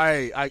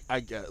 I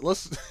get it.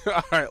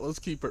 All right, let's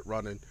keep it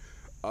running.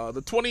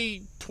 The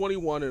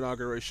 2021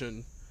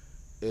 inauguration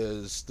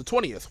is the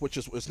 20th, which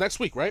is next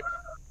week, right?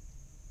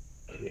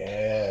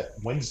 Yeah,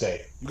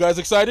 Wednesday. You guys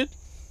excited?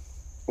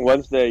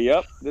 Wednesday,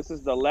 yep. This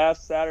is the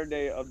last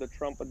Saturday of the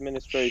Trump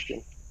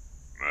administration.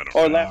 I don't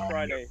Or know. last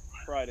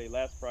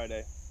last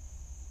Friday.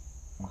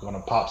 I'm going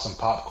to pop some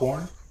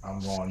popcorn. I'm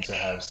going to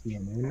have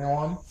CNN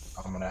on.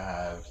 I'm going to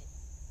have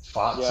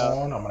Fox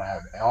on. I'm going to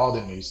have all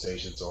the news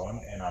stations on,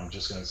 and I'm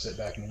just going to sit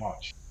back and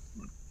watch.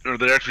 Are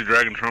they actually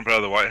dragging Trump out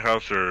of the White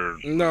House, or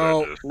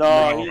No.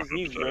 No,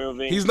 he's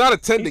moving. He's not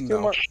attending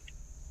though.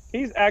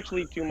 He's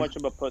actually too much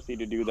of a pussy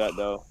to do that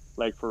though.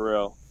 Like for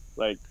real.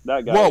 Like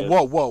that guy.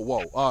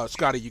 Whoa.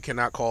 Scotty, you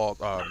cannot call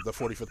the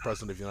 45th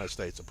president of the United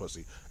States a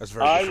pussy. That's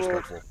very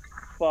disrespectful. I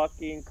will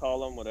fucking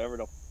call him whatever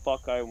the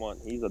fuck I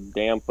want. He's a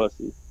damn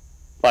pussy.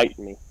 Fight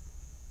me.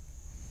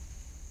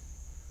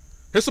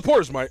 His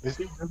supporters might. Is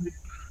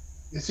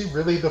he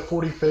really the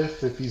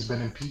 45th if he's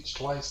been impeached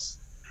twice?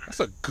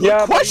 That's a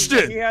good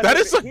question. That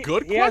is a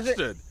good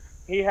question.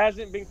 He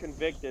hasn't been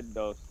convicted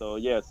though, so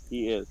yes,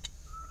 he is.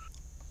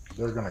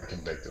 They're gonna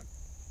convict him.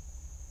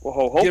 Well,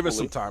 hopefully. Give it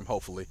some time,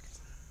 hopefully.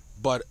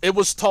 But it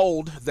was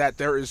told that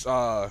there is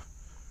the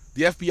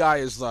FBI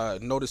is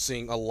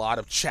noticing a lot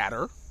of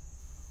chatter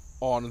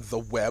on the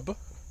web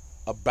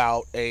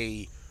about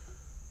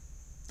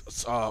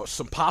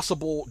some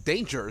possible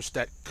dangers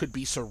that could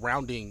be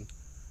surrounding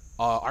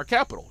our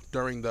Capitol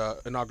during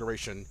the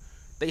inauguration.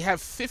 They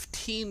have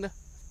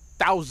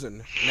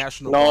 15,000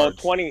 National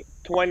Guards.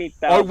 20,000.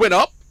 Oh, it went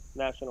up?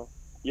 National.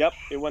 Yep,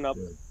 it went up.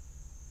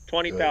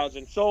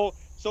 20,000. So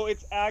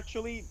it's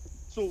actually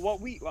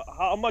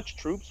how much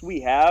troops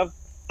we have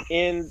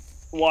in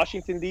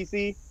Washington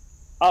D.C.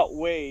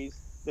 outweighs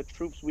the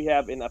troops we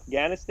have in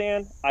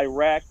Afghanistan,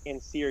 Iraq,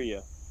 and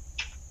Syria.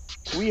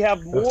 We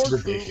have more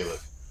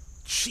troops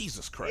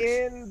Jesus Christ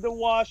in the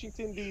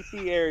Washington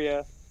D.C.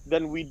 area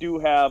than we do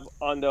have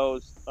on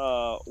those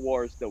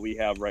wars that we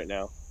have right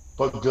now.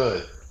 But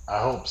good. I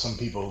hope some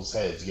people's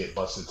heads get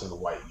busted to the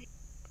white meat.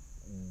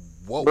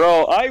 Whoa.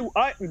 Bro, I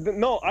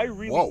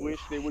really wish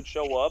they would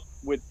show up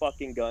with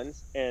fucking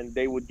guns and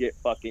they would get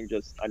fucking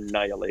just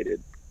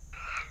annihilated.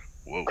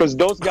 Because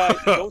those guys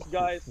don't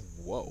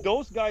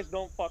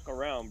fuck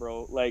around,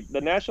 bro. Like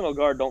the National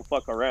Guard don't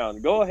fuck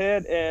around. Go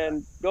ahead,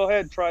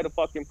 try to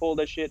fucking pull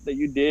that shit that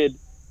you did,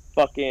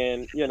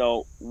 fucking,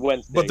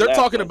 Wednesday. But they're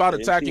talking about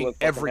attacking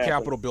every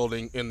Capitol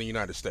building in the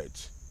United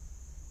States.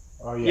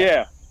 Oh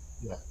yeah.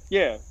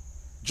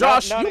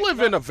 Josh, you live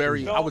in a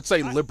very, I would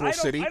say, liberal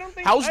city.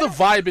 How's the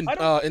vibe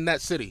in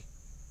that city?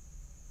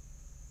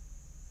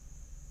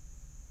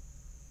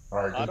 All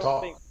right, good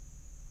talk.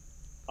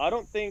 I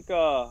don't think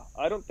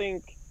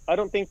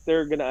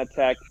they're gonna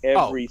attack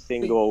every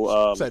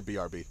single said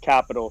BRB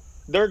Capitol.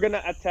 They're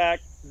gonna attack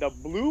the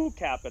blue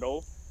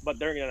Capitol, but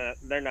they're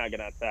not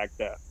gonna attack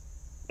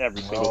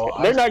every single.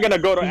 They're not gonna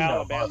go to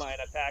Alabama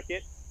and attack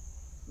it.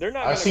 They're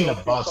not. I've seen a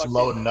bus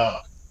loading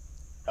up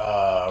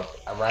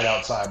right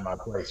outside my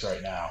place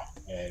right now,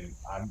 and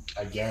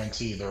I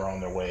guarantee they're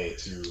on their way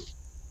to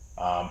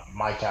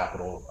my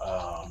capital.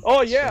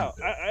 Oh yeah,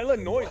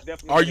 Illinois is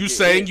definitely. Are you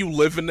saying you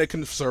live in a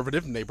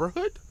conservative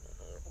neighborhood?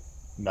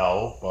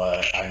 No,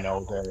 but I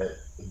know that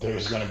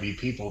there's going to be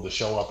people to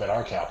show up at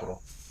our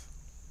capital.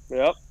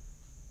 Yep.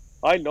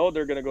 I know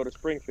they're going to go to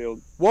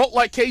Springfield. Well,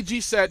 like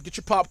KG said, get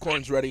your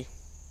popcorns ready.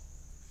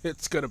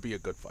 It's going to be a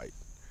good fight.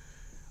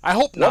 I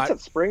hope not. That's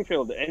at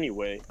Springfield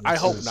anyway. I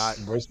hope not.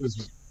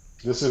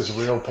 This is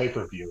real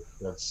pay-per-view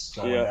that's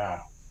going down.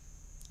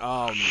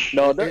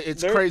 No,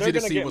 it's crazy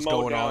to see what's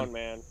going down, on,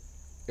 man.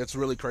 It's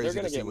really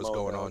crazy to see what's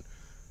going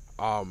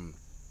on.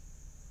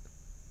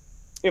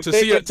 If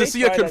to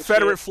see a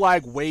Confederate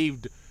flag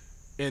waved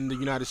in the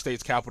United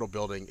States Capitol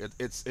building,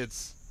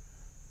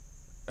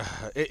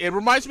 it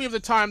reminds me of the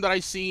time that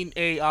I seen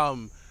a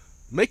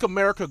 "Make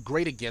America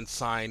Great Again"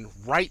 sign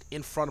right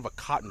in front of a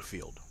cotton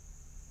field,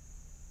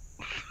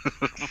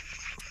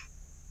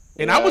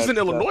 and I was in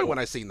Illinois when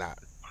I seen that.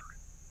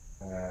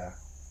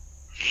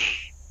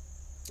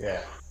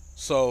 Yeah.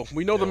 So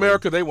we know the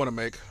America they want to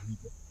make.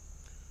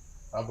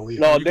 I believe.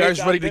 No, you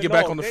guys ready to get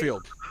back on the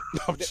field?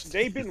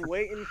 They've been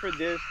waiting for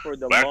this for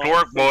the back to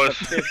work, boys.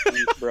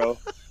 50s, bro.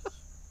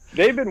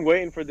 They've been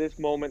waiting for this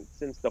moment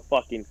since the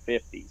fucking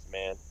 50s,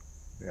 man.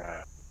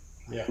 Yeah.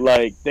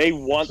 Like they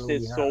want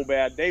this so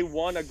bad. They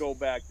want to go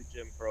back to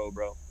Jim Crow,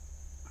 bro.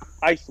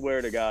 I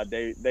swear to God,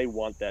 they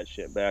want that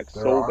shit back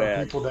so bad.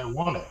 There are people that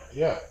want it.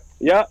 Yeah.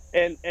 Yeah,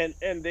 and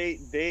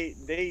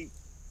they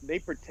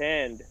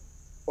pretend,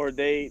 or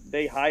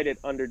they hide it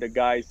under the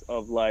guise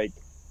of like,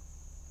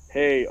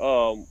 hey,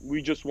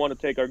 we just want to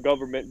take our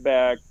government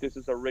back. This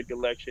is a rigged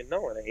election.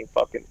 No, it ain't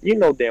fucking. You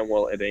know damn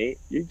well it ain't.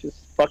 You just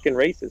fucking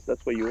racist.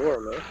 That's what you are,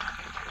 man.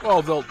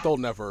 Well, they'll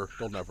never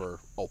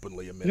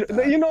openly admit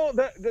that.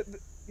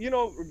 You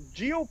know,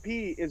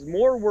 GOP is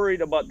more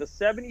worried about the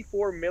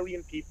 74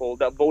 million people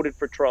that voted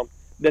for Trump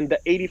than the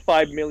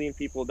 85 million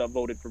people that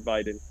voted for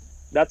Biden.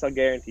 That's a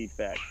guaranteed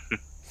fact.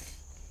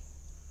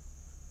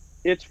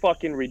 It's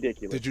fucking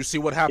ridiculous. Did you see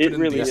what happened in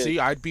really D.C.? is.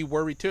 I'd be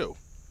worried too.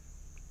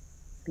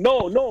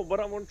 No, what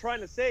I'm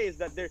trying to say is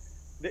that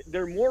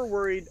they're more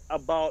worried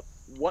about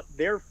what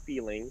they're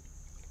feeling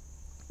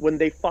when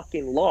they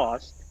fucking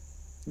lost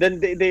than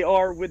they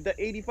are with the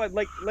 85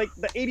 like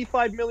the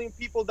 85 million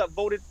people that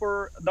voted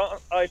for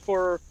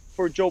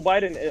Joe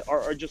Biden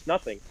are just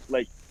nothing.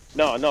 Like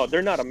no,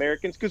 they're not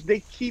Americans because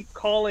they keep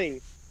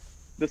calling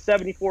the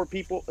 74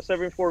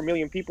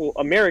 million people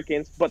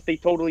Americans, but they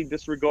totally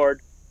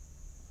disregard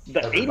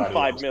the Everybody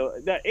 85 else.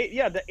 million,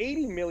 the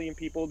 80 million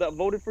people that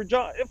voted for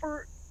Joe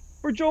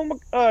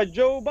Biden.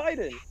 Joe Like,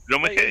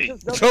 it McCain.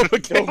 just doesn't- Joe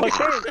McCain. Joe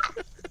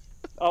McCain.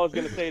 I was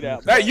gonna say that.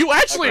 Hey, but you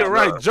actually I are got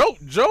right. nerve.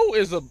 Joe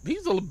he's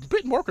a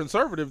bit more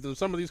conservative than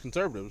some of these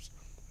conservatives.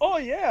 Oh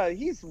yeah,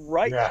 he's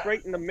right Yeah.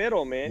 straight in the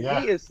middle, man.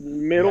 Yeah. He is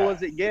middle Yeah.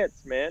 as it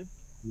gets, man.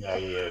 Yeah,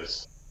 he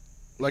is.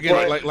 Like,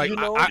 But, like you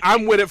know-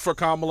 I'm with it for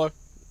Kamala.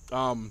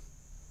 Yeah.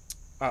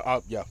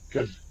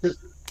 Good.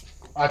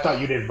 I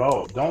thought you didn't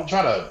vote. Don't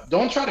try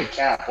to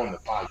cap on the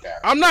podcast.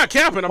 I'm not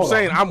capping. I'm Hold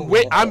saying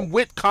on. I'm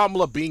with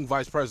Kamala being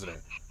vice president.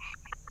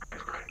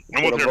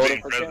 I'm with Could've her voted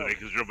being for president Trump.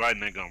 because Joe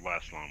Biden ain't gonna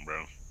last long,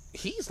 bro.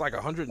 He's like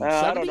 170.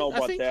 I don't know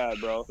about think. that,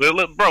 bro.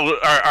 Bro, all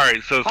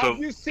right. So Have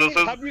you seen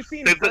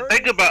think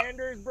Bernie about-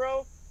 Sanders,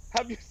 bro?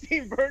 Have you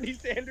seen Bernie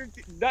Sanders?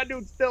 That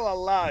dude's still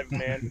alive,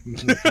 man.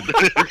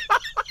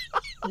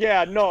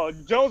 Yeah, no,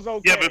 Joe's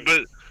okay. yeah,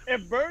 but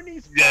if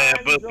Bernie's yeah,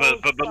 fine, but Joe's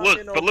look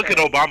at fucking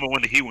okay. Obama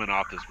when he went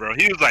office, bro.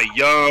 He was like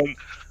young,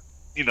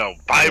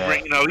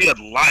 vibrant. Yeah. He had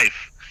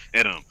life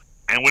in him.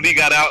 And when he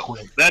got out,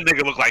 that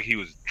nigga looked like he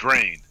was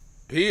drained.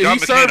 He John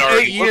McCain served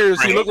already 8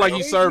 years. He looked looked like he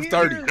 8 served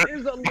 30. years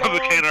is a John long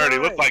McCain already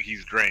time. looked like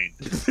he's drained.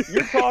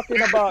 You're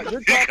talking about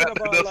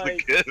That's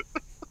like the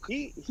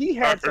kid. he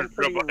had some Joe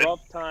pretty Biden-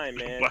 rough time,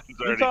 man. Biden's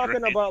You're already talking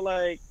drained. about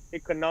like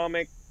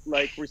economic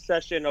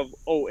recession of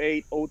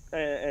 08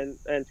 and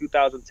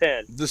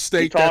 2010. The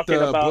state You're that talking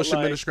the about, Bush like-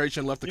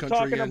 administration left the You're country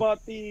talking in.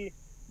 about the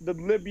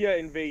Libya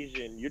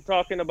invasion. You're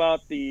talking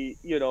about the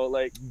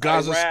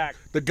Gaza- Iraq,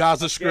 the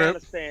Gaza Strip.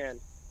 Afghanistan.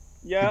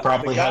 Yeah, You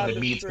probably the had to Gaza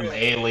meet some Strip.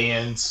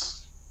 aliens.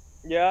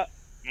 Yeah,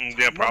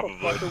 Yeah, probably.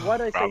 motherfucker, why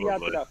did I say yeah to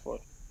Probably. that for?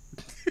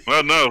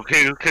 Well, no,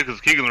 because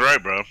Keegan's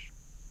right, bro.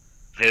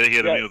 He had to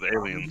Yeah. meet with the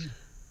aliens.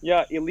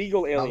 Yeah,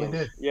 illegal they aliens.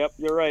 did. Yep,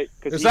 you're right.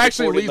 'cause This he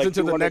actually deported, leads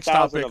into the next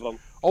 200,000 topic. of them.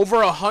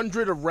 Over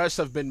 100 arrests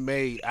have been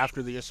made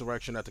after the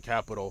insurrection at the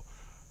Capitol.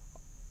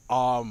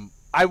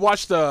 I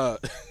watched it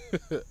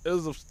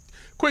was a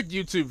quick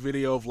YouTube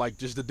video of like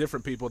just the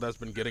different people that's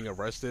been getting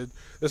arrested.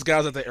 This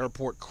guy's at the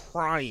airport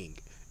crying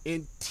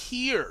in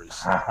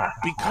tears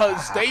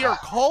because they are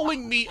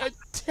calling me a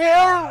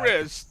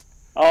terrorist.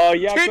 Oh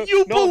yeah. Can 'cause-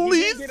 you no,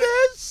 believe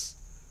this?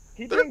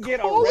 He They're didn't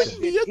get calling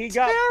arrested. me a He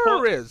got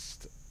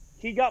terrorist.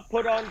 he got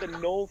put on the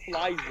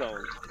no-fly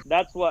zone.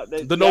 That's what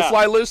The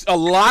no-fly list. A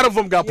lot of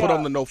them got put Yeah.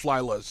 on the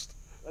no-fly list.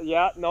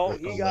 Yeah, no,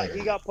 That's he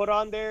hilarious. got put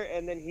on there,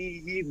 and then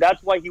he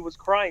that's why he was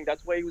crying.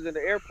 That's why he was in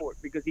the airport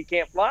because he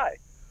can't fly.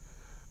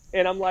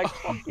 And I'm like,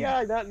 fuck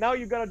yeah! Now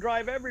you gotta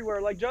drive everywhere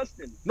like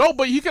Justin. No,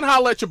 but you can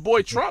holler at your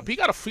boy Trump. He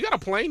got a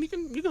plane. You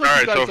can All let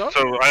right, you guys up.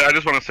 so I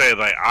just want to say,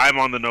 like, I'm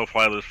on the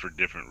no-fly list for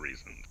different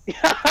reasons.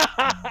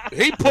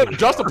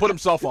 Justin put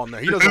himself on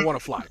there. He doesn't want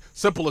to fly.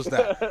 Simple as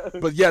that.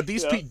 But yeah,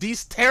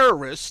 these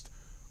terrorists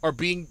are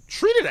being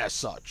treated as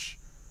such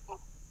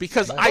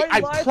because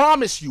I Why-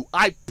 promise you,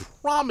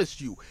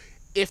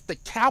 if the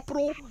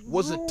Capitol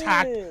was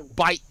attacked Ruined.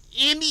 by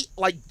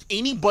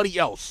anybody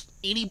else,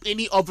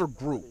 any other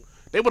group,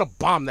 they would have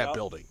bombed that Yep.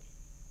 building.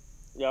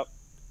 Yep.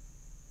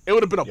 It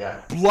would have been a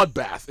Yeah.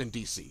 bloodbath in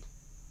DC.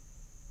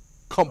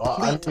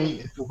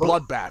 Complete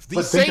bloodbath. but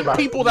These think same about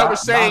it, people that were not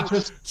saying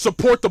just-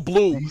 support the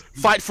blue,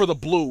 fight for the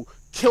blue,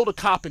 killed a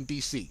cop in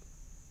DC.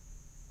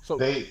 So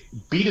They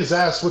beat his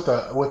ass with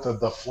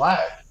the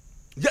flag,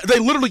 yeah, they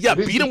literally They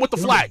beat him with the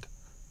did. flag.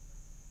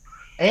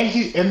 and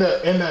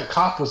the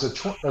cop was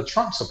a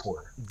Trump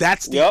supporter.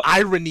 That's the Yep.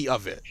 irony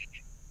of it.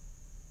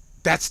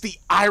 That's the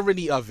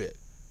irony of it.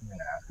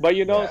 But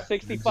you know, Yeah,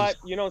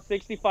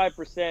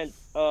 65%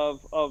 of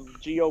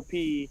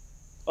GOP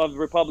of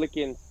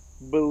Republicans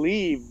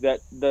believe that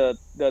the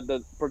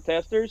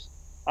protesters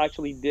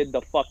actually did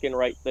the fucking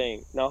right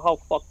thing. Now, how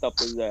fucked up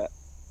is that?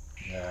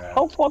 Yeah.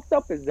 How fucked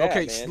up is that,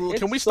 Okay, man? can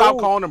It's we stop so-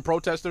 calling them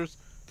protesters?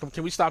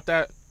 Can we stop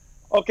that?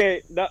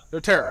 Okay, They're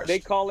terrorists. they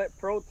call it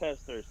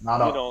protesters. Not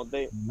you on- know,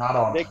 they Not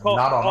on They call-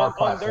 not on our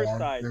on their platform.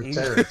 side. They're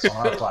terrorists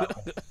on our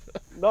platform.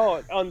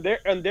 no on their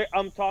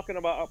I'm talking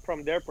about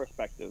from their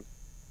perspective.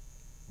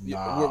 Yeah,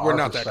 Nah, we're our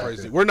not that perspective.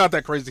 crazy. We're not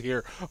that crazy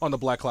here on the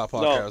Black Cloud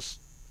podcast.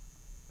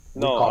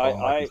 We No, call them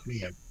like I it's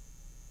being.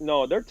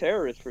 no, they're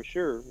terrorists for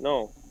sure.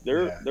 No,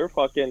 Yeah. they're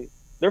fucking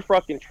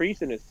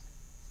treasonous.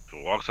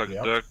 Who walks like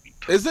Yep. a duck.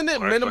 Isn't it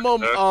Like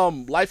minimum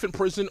that. life in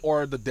prison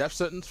or the death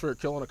sentence for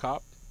killing a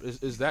cop?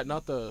 Is that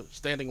not the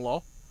standing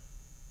law?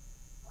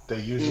 They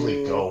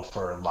usually go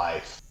for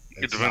life.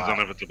 It It's depends not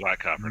on if it's a black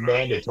cop or not.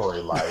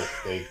 mandatory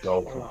life. They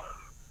go for.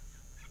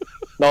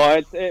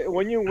 No,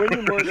 when you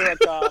murder a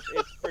cop,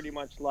 it's pretty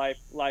much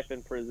life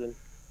in prison.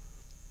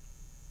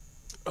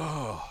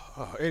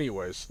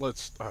 Anyways,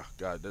 let's. Oh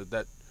God,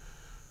 that.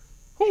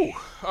 Whew.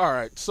 All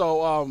right.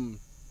 So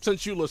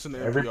Since you listen to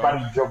NPR.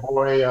 Everybody, your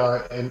boy,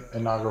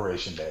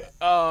 inauguration day.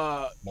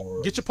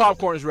 Get your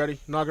popcorns ready.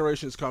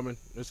 Inauguration is coming.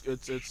 It's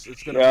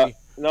gonna be.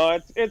 No,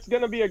 it's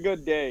gonna be a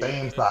good day. Stay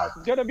inside.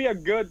 It's gonna be a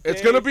good day.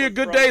 It's gonna be a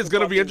good day. It's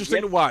gonna be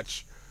interesting to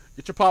watch.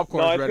 Get your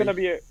popcorns ready. No, it's gonna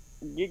be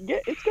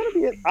it's gonna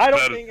be. I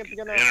don't think it's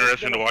gonna.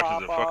 Interesting to watch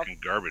is a off. fucking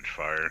garbage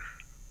fire.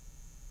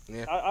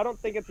 Yeah. I don't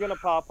think it's gonna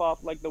pop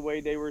off like the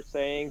way they were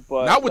saying,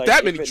 but not with like,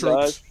 that many it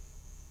troops. Does,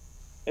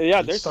 yeah,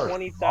 It there's starts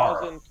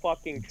 20,000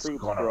 fucking It's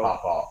troops, gonna bro.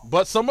 pop off.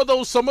 But some of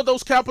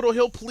those Capitol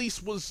Hill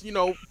police was,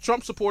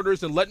 Trump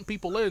supporters and letting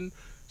people in.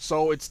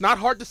 So it's not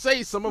hard to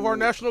say some of our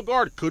National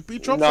Guard could be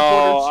Trump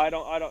supporters. I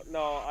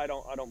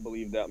don't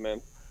believe that,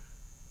 man.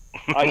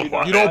 I do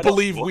not. You don't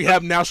believe we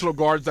have National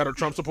Guards that are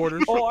Trump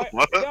supporters? Oh,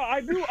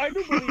 I do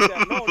believe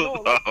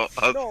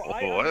that. No,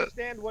 I What?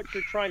 understand what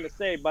you're trying to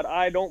say, but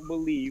I don't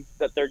believe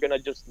that they're gonna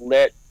just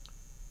let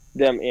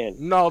them in.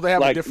 No, they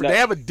have Like, they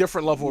have a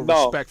different level of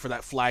No. respect for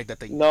that flag that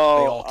they No,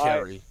 all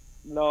carry.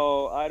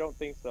 No, I don't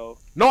think so.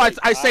 No, I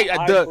say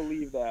I the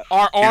believe that.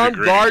 our armed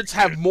agreeing. guards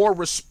have more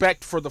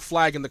respect for the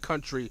flag in the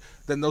country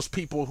than those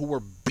people who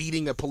were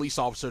beating a police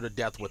officer to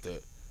death with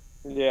it.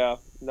 Yeah,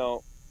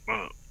 no.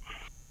 Uh,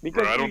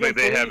 Because I don't even think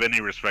they have police-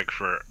 any respect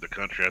for the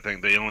country. I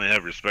think they only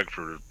have respect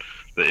for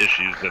the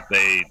issues that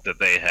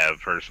they have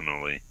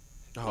personally.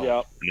 Oh.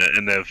 Yeah.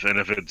 And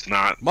if it's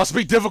not, Must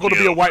be difficult to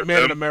be a white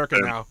man in America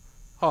then- now.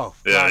 Oh,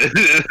 yeah, God.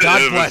 if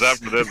God it's bless. not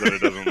for them, then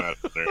it doesn't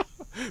matter.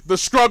 The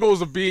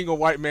struggles of being a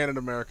white man in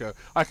America.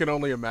 I can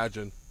only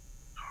imagine.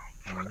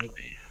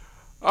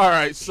 All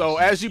right, so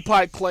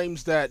AgiPie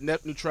claims that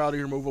net neutrality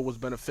removal was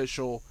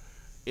beneficial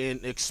in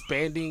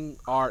expanding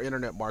our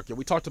internet market.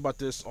 We talked about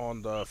this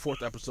on the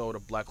 4th episode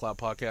of Black Cloud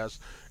Podcast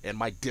and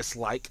my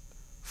dislike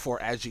for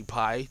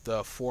AgiPie,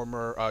 the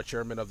former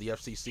chairman of the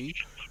FCC.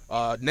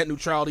 Net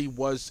neutrality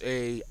was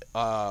a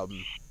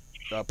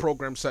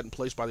program set in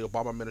place by the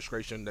Obama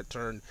administration that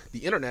turned the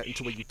internet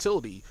into a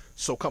utility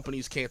so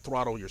companies can't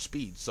throttle your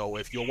speed. So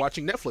if you're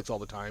watching Netflix all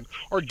the time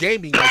or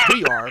gaming like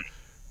we are,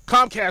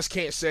 Comcast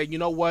can't say, you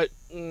know what,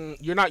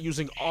 you're not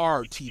using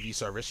our TV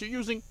service, you're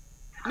using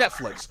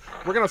Netflix.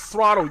 We're going to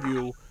throttle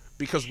you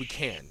because we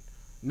can.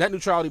 Net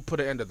neutrality put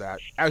an end to that.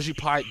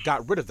 AgiPie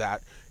got rid of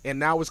that and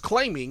now is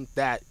claiming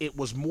that it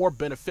was more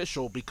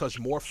beneficial because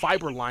more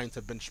fiber lines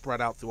have been spread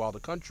out throughout the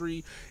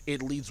country.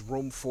 It leaves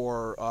room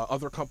for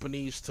other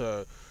companies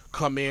to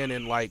come in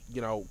and,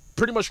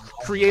 pretty much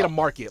create a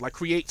market,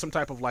 create some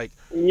type of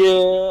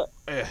Yeah.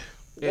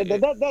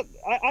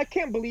 I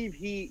can't believe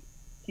he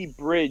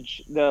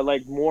bridged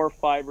the more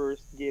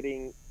fibers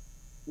getting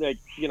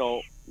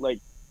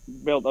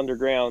built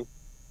underground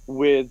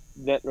with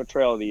net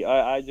neutrality.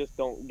 I just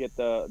don't get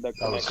the That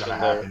was connection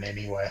gonna there. happen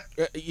anyway.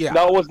 Yeah.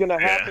 That was gonna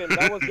happen.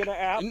 That was gonna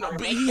happen. No, but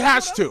That's he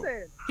has what to. I'm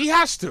saying. He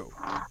has to.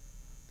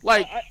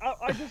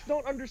 I just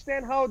don't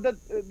understand how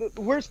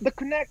where's the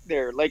connect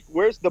there?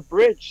 Where's the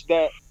bridge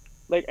that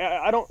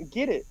I don't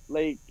get it.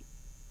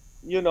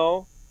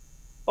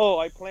 Oh,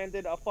 I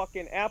planted a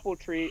fucking apple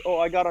tree. Oh,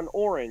 I got an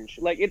orange.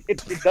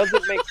 It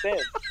doesn't make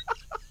sense.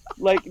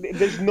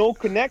 There's no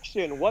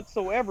connection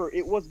whatsoever.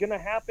 It was gonna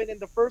happen in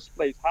the first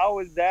place. How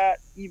is that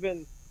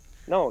even?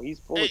 No, he's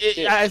full of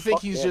shit. I think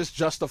Fuck he's him. just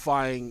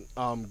justifying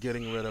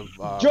getting rid of.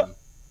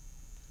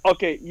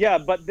 Okay, yeah,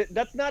 but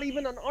that's not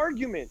even an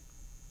argument.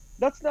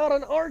 That's not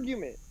an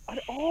argument at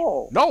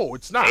all. No,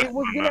 it's not. It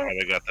was I don't know gonna. how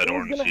they got that it was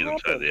orange gonna seed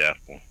inside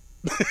happen.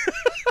 the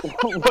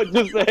apple. What'd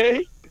you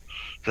say?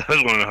 I just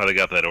want to know how they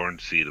got that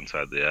orange seed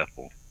inside the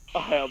apple. I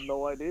have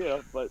no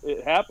idea, but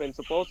it happened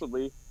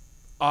supposedly. You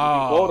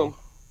can quote him.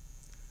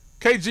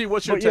 KG,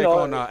 what's your But, you take know,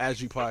 on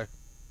AgiPie?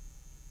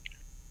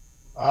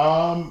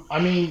 I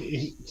mean,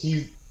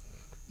 he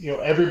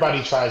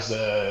everybody tries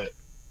to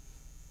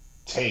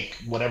take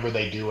whatever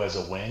they do as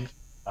a win.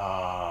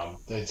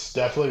 It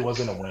definitely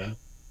wasn't a win.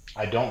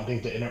 I don't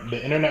think the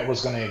internet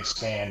was going to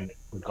expand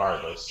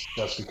regardless,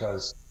 just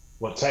because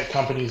what tech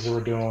companies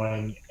were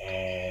doing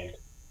and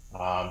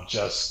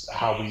just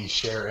how we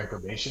share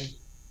information.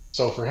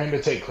 So for him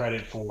to take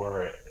credit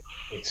for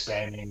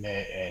expanding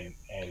it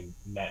and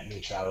net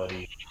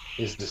neutrality,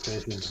 his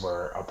decisions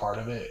were a part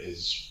of it,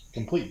 is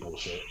complete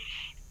bullshit.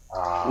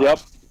 Yep.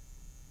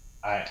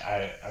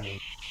 I mean,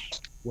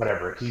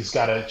 whatever. He's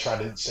got to try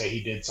to say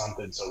he did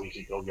something so he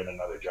could go get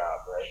another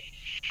job, right?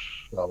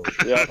 So,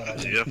 Yeah. but I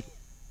think- Yep.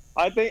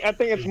 I think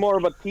it's more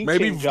of a teaching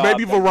Maybe job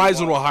maybe than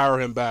Verizon one. will hire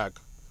him back.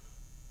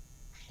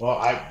 Well,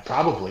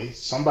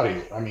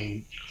 somebody. I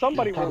mean,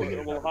 Somebody He'll probably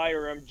get will another.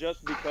 hire him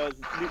just because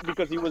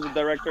he was the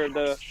director of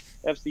the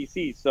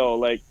FCC.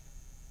 So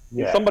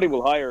yeah. somebody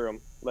will hire him.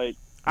 I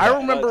Yeah,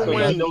 remember I mean,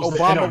 when he knows the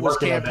Obama inner was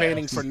working of the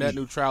campaigning for FCC. net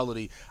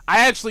neutrality.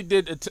 I actually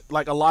did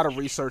a lot of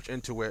research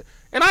into it,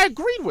 and I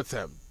agreed with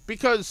him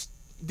because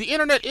the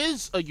internet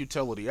is a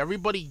utility.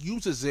 Everybody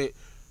uses it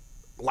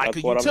like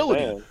That's a what I'm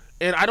utility, saying.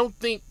 and I don't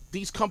think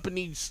these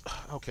companies.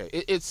 Okay,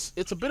 it's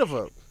a bit of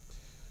a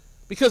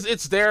because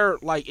it's their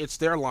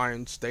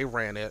lines. They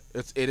ran it.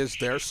 It is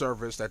their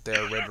service that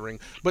they're rendering,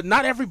 but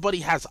not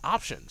everybody has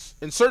options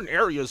in certain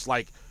areas.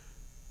 Like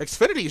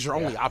Xfinity is your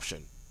only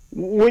option.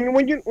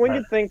 When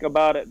you think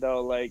about it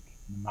though, like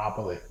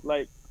Monopoly.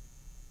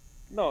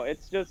 No,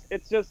 it's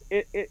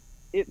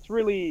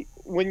really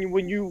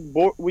when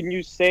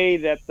you say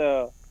that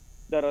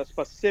a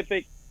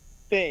specific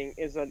thing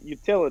is a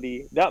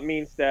utility, that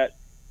means that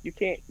you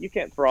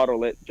can't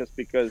throttle it just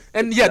because.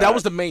 And yeah, that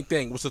was the main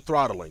thing, was the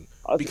throttling,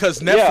 because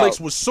Netflix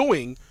was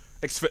suing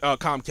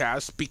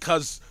Comcast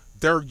because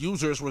their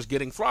users was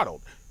getting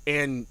throttled,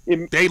 and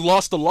they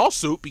lost the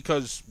lawsuit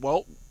because,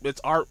 well, it's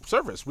our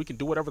service. We can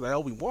do whatever the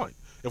hell we want.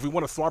 If we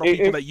want to throttle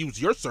people that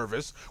use your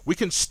service, we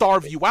can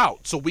starve you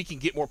out so we can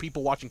get more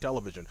people watching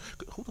television.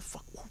 Who the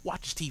fuck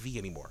watches TV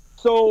anymore?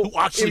 So who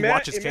actually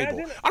watches cable?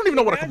 I don't even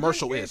know what a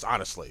commercial is,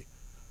 honestly.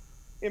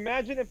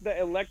 Imagine if the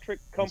electric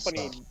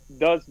company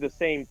does the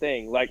same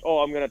thing. Like, oh,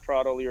 I'm going to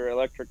throttle your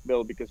electric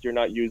bill because you're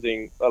not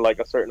using like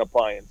a certain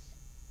appliance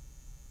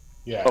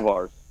of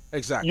ours.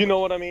 Exactly. You know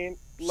what I mean?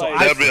 Like,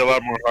 that'd be a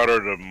lot more harder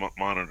to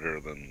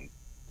monitor than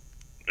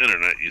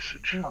internet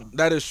usage.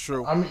 That is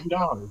true. I mean,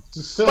 no,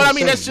 it's still. But I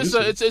mean, that's just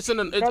it's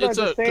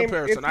a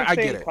comparison. I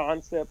get it.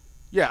 Concept.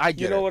 Yeah, I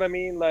get it. You know what I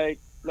mean? Like,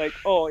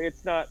 oh,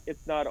 it's not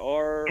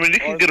our. I mean, you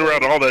can get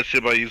around all that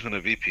shit by using a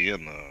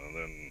VPN, though.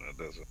 Then it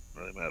doesn't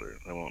really matter.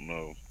 They won't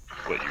know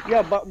what you.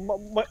 Yeah, but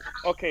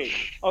okay.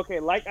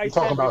 Like I said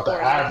talking about before,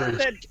 the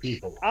average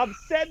people. I've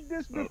said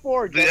this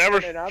before. The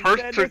average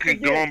person can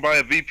go and buy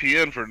a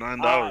VPN for $9,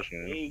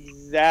 man.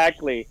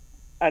 Exactly.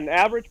 An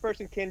average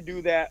person can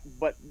do that,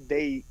 but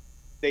they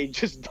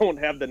just don't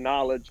have the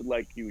knowledge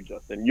like you,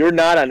 Justin. You're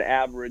not an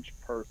average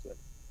person.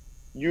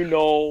 You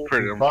know,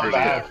 you're above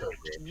average.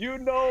 You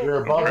know,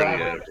 you're above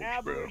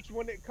average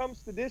when it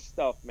comes to this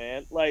stuff,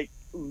 man. Like,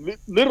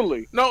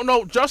 literally.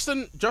 No,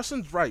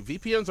 Justin's right.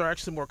 VPNs are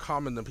actually more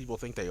common than people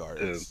think they are.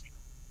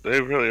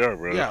 They really are,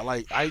 bro. Yeah,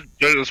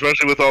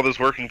 especially with all this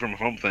working from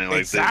home thing. Like,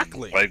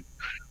 exactly.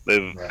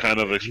 They've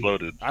kind of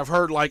exploded. I've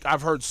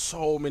heard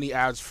so many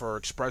ads for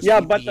ExpressVPN.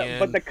 Yeah,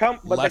 but the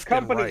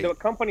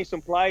company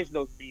supplies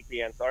those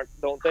VPNs,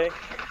 don't they?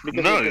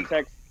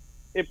 Because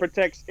it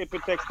protects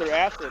their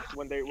assets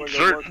when they're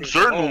working.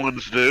 Certain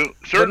ones do.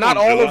 But not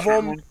all of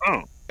them.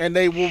 And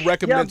they will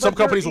recommend. Some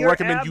companies will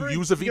recommend you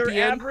use a VPN. Your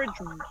average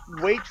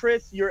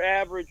waitress, your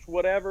average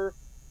whatever,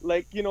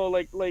 like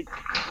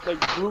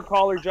blue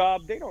collar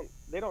job, they don't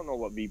know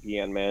what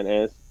VPN, man,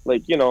 is.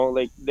 Like,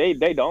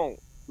 they don't.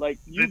 Like,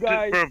 you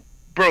guys,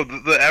 bro,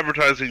 the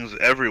advertising is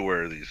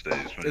everywhere these days,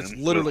 man. It's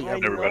literally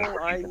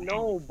everywhere. I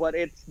know, but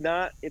it's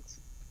not.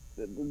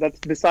 That's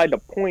beside the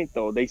point,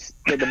 though. The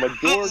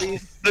majority.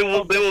 they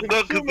will know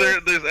because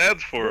there's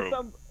ads for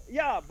them.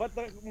 Yeah, but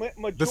the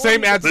majority. The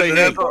same ads they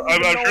hate.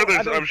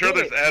 I'm sure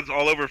there's ads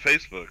all over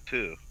Facebook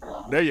too.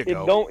 There you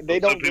go. They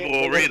don't. Some people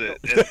will read it,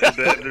 and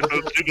they're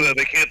so stupid that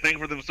they can't think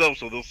for themselves,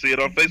 so they'll see it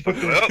on Facebook.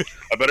 Well,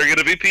 I better get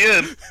a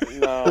VPN.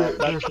 No,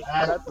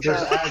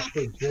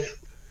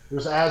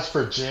 there's ads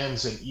for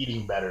gyms and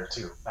eating better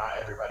too. Not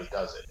everybody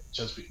does it.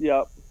 Just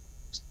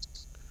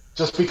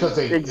because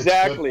they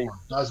exactly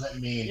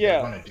doesn't mean they're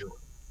going to do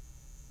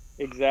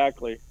it.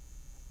 Exactly.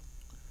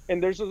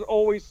 And there's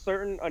always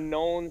certain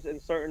unknowns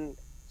and certain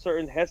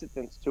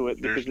hesitance to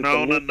it. There's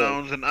known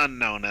unknowns and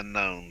unknown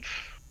unknowns.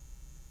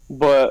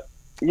 But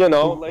who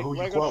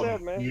like I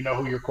said, man. You know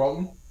who you're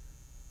quoting?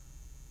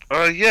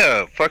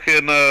 Yeah,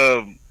 fucking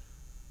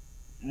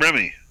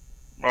Remy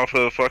off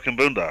of fucking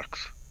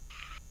Boondocks.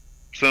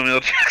 Samuel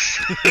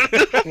Jackson.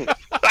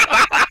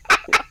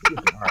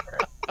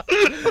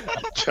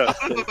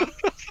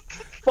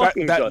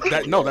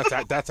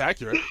 That's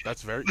accurate.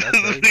 That's very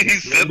he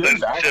said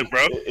that shit,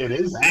 bro. It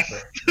is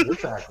accurate. It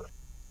is accurate.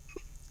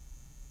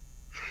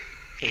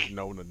 There's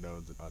known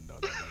unknowns and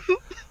unknown.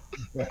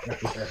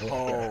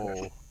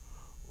 Oh.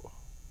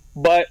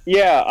 But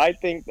yeah, I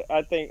think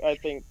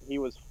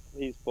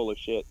he's full of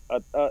shit.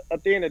 At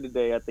the end of the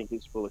day, I think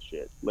he's full of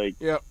shit. Like,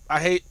 yeah, I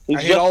hate the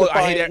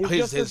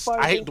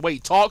way he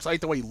talks. I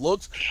hate the way he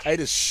looks. I hate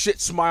his shit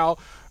smile.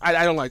 I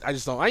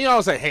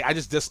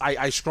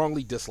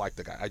strongly dislike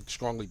the guy. I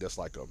strongly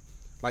dislike him.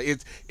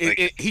 Like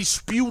he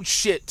spewed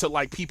shit to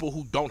like people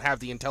who don't have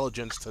the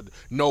intelligence to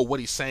know what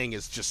he's saying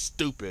is just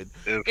stupid.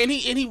 And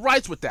he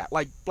writes with that.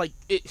 Like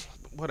it.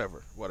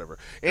 Whatever.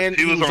 And if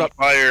he was on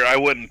fire, I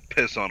wouldn't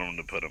piss on him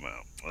to put him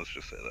out. Let's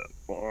just say that.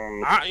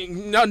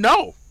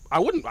 No. I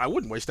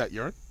wouldn't waste that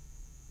urine.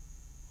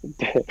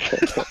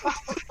 Because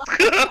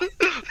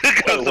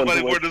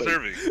somebody more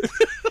deserving.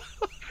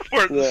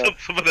 Or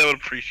someone that would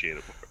appreciate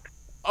it more.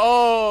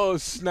 Oh,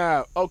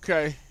 snap.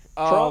 Okay.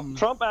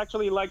 Trump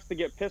actually likes to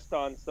get pissed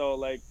on, so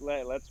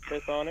let's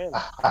piss on him.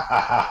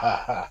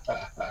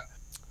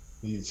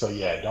 So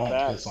don't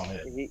piss on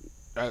him.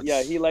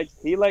 He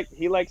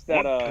likes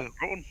that. I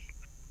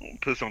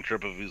won't piss on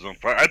Trump if he's on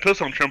fire. I'd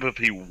piss on Trump if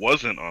he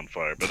wasn't on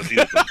fire, but if he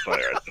was on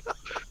fire,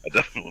 I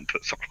definitely wouldn't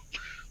piss on him.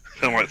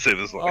 I might save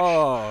his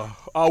life.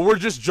 We're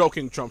just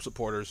joking, Trump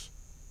supporters.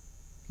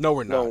 No,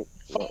 we're not.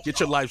 No. Get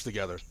your lives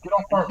together. Get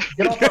off our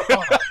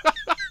phone.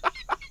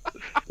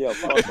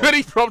 If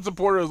any Trump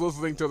supporter is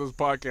listening to this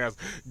podcast,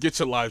 get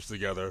your lives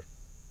together.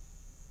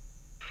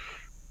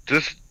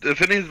 Just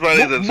if anybody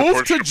that Move supports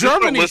to Trump, just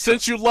don't Germany listen.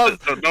 since you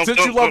love Don't since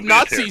you be love a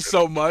Nazis terrorist.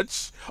 so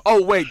much.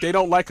 Oh wait, they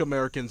don't like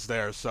Americans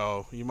there,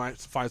 so you might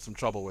find some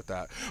trouble with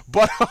that.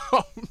 But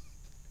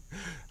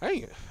I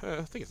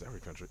think it's every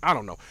country. I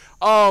don't know.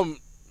 All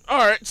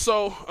right,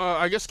 so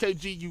I guess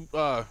KG, you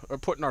are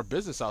putting our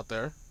business out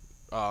there.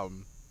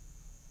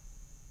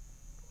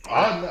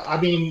 I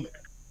mean,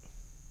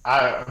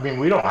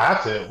 we don't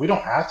have to. We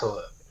don't have to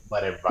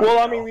let everybody. Well,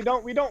 I know. mean, we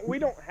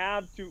don't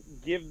have to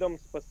give them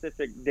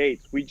specific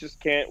dates. We just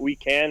can't. We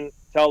can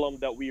tell them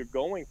that we are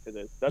going to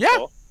this. That's Yeah.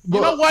 all. You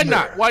know why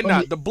not? Why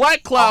not? The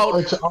Black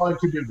Cloud, I'll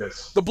let you do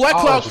this. the Black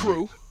I'll Cloud let you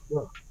do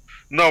crew.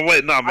 No,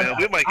 wait, no, man. got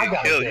We it. might I get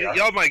got it, killed. yeah.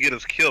 Y'all might get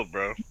us killed,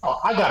 bro. Oh,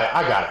 I got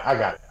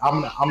it.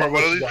 I'm gonna One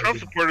let of you these guys Trump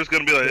do it. supporters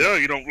gonna be like, "Oh,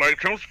 you don't like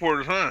Trump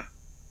supporters, huh?"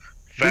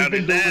 We've Found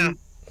been it down. doing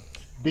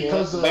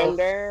because Been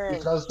there.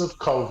 because of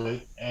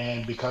COVID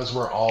and because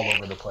we're all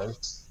over the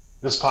place.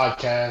 This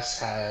podcast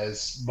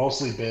has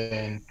mostly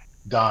been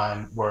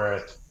done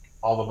with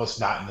all of us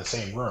not in the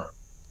same room,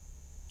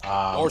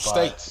 Or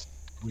but state.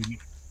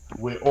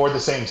 or the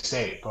same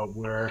state. But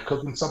we're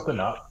cooking something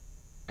up.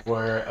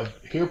 We're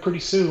here pretty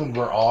soon.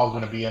 We're all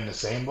going to be in the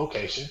same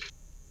location,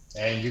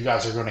 and you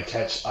guys are going to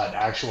catch an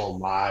actual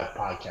live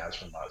podcast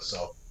from us.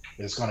 So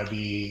it's going to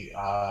be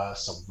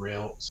some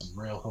real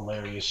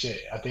hilarious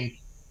shit. I think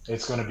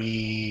it's going to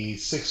be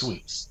 6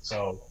 weeks.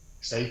 So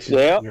stay tuned.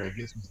 Yeah. You're going to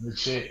get some good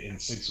shit in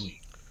 6 weeks.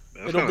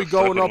 That's It'll be gonna suck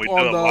going when up we do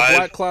on it the live.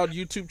 Black Cloud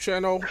YouTube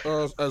channel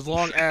as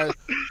long as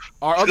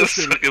our other It's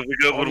gonna streaming. suck if we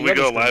go all when the we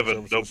other go streaming live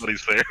and services.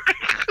 nobody's there.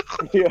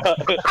 Yeah.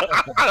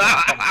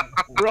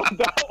 Bro,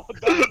 that's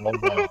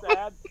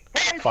sad.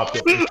 Hey, Fuck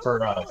it. fellas, It's for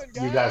how's us. it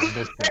going, You guys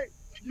missed it. Hey,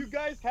 you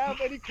guys have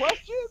any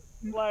questions?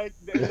 Like,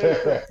 there's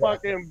this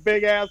fucking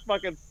big ass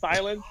fucking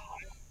silence.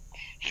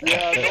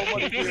 Yeah,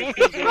 nobody's here.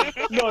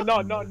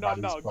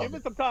 No. Give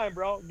it some time,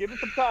 bro. Give it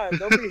some time.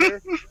 They'll be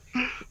here.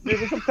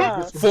 Give it some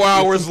time. 4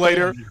 hours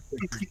later,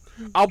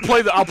 I'll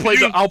play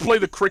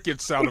the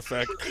cricket sound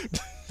effect.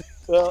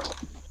 Uh,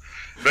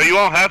 No, you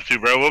won't have to,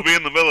 bro. We'll be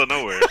in the middle of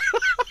nowhere.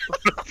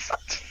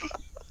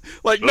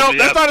 Like, Those no, are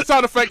that's not a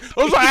sound effect.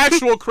 Those are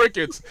actual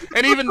crickets,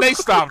 and even they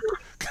stopped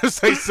because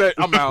they said,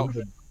 "I'm out.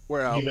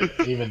 We're out."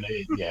 Even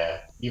they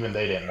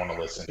didn't want to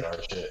listen to our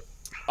shit.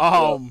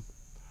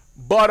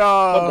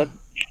 But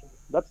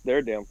that's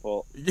their damn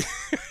fault.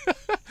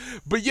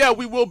 but yeah,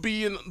 we will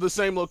be in the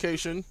same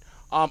location.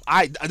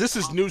 This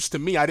is news to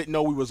me. I didn't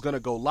know we was gonna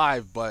go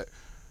live, but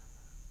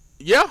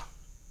yeah.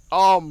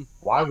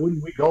 Why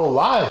wouldn't we go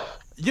live?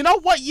 You know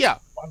what? Yeah,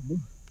 Why wouldn't-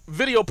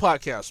 video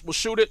podcast. We'll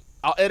shoot it.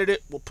 I'll edit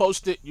it. We'll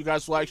post it. You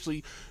guys will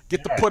actually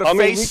get to put a I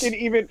mean, we face. can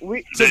even To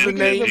the Do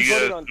name. you put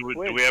guys- it on do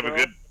Twitch, we have a bro.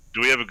 good? Do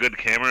we have a good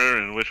camera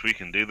in which we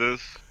can do this?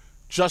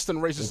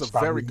 Justin raises It's a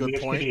very probably good a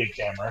point. video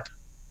camera.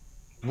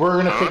 We're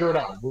gonna figure it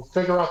out. We'll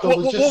figure out the We'll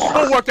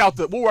logistics. work out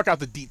the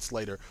deets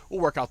later. We'll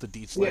work out the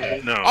deets later.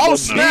 Yeah. No. Oh, no,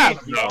 snap.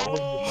 No.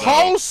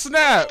 Oh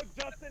snap!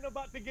 Justin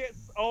about to get.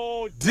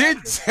 Oh, Did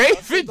Justin-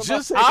 David Justin's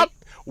just about to- hop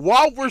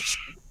while we're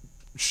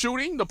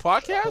shooting the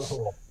podcast?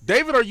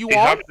 David, are you He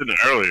on? hopped in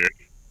earlier.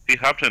 He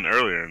hopped in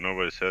earlier and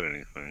nobody said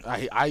anything.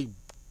 I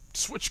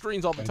switch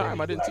screens all the And time.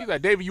 then I didn't he see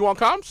that. David, you on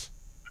comms?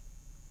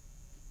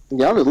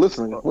 Yeah, I'm just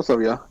listening. What's up,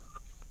 y'all?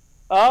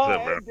 Oh, What's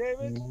up, hey, bro?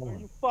 David, are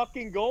you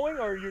fucking going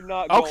or are you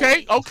not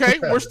going? Okay.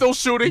 We're still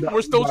shooting.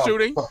 We're still No.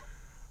 shooting.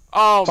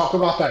 Talk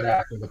about that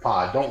after the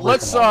pod. Don't.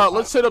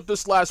 Let's hit up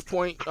this last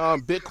point.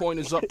 Bitcoin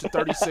is up to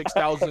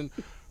 36,000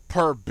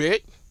 per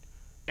bit,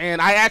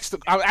 and I'm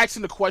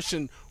asking the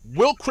question: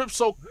 Will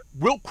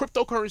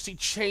cryptocurrency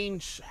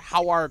change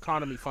how our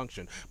economy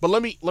function? But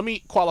let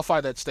me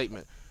qualify that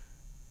statement.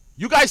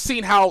 You guys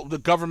seen how the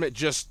government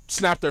just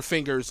snapped their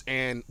fingers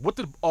and what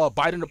did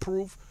Biden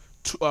approve?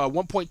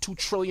 $1.2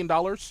 trillion.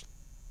 I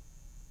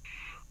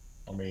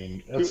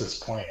mean, that's his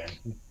plan.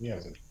 He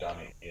hasn't done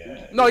it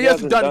yet. No, he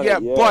hasn't done it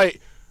yet. yet. But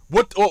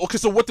what? Okay,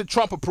 so what did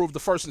Trump approve the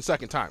first and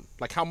second time?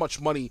 Like, how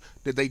much money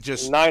did they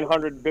just?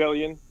 900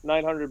 billion,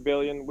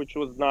 which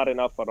was not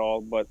enough at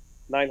all, but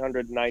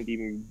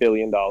 $990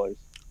 billion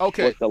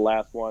Okay, was the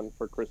last one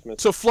for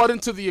Christmas. to flood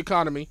into the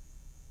economy,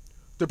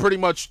 to pretty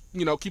much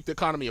keep the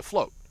economy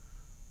afloat.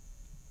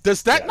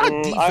 Does that not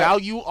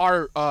devalue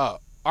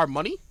our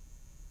money?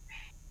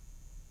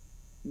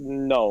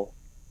 No,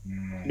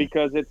 Mm.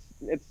 because it's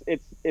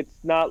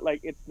not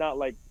like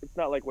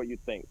what you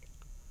think.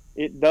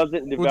 It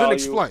doesn't Well, then devalue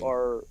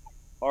explain.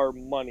 our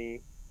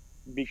money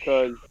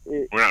because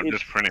We're not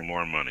just printing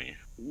more money.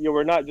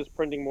 we're not just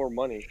printing more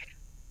money.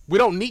 We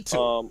don't need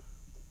to.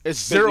 It's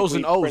zeros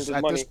and physically O's printed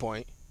at money. this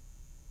point.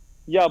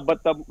 Yeah,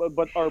 but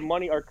our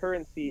money, our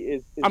currency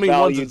is I mean, ones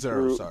valued and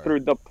zeros, sorry. through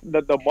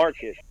the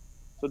market.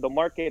 So the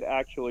market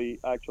actually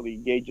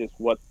gauges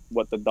what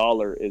the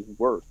dollar is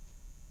worth.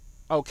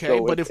 Okay,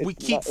 So but if we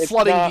it's keep not- it's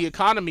flooding not- the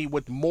economy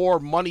with more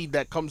money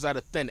that comes out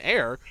of thin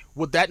air,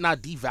 would that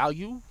not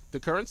devalue the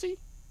currency?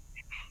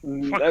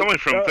 It's not coming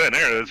from thin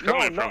air. It's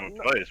coming no, from a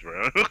no. place,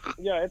 bro.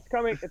 Yeah, it's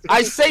coming.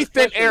 I say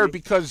thin air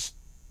because because,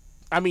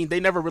 I mean, they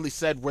never really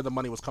said where the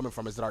money was coming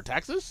from. Is it our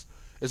taxes?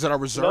 Is it our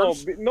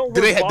reserves? no,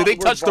 Did they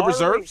touch the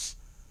reserves?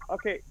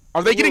 Okay,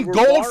 Are they getting we're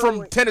gold from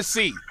borrowing-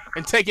 Tennessee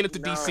and taking it to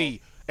No.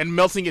 DC and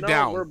melting it No,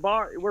 down?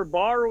 we're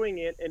borrowing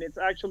it, and it's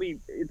actually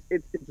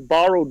it's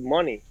borrowed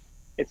money.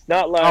 It's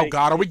not Oh like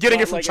God, are we it's getting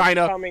not it from like it's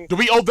China? coming- Do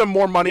we owe them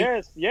more money?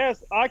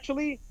 Yes.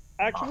 Actually,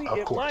 Of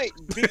it course. might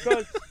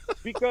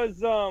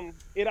because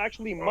it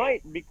actually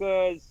might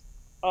because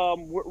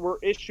we're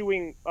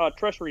issuing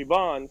treasury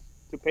bonds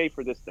to pay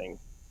for this thing.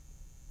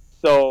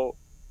 So,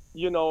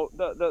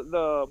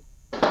 the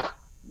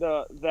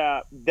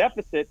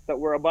deficit that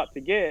we're about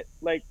to get,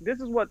 like, this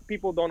is what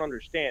people don't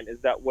understand,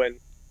 is that when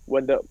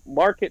the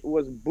market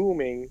was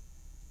booming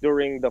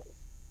during the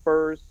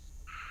first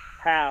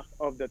half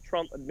of the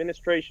Trump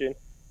administration,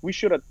 we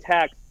should have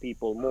taxed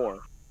people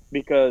more,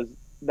 because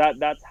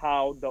that's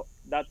how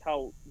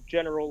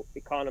general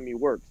economy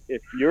works.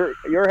 If you're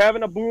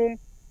having a boom,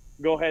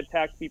 go ahead,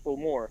 tax people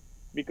more,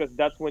 because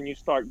that's when you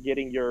start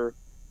getting your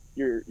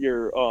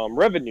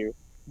revenue.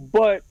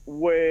 But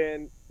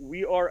when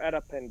we are at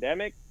a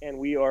pandemic and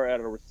we are at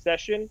a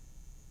recession,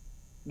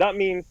 that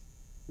means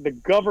the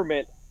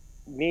government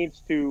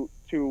needs to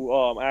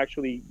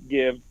actually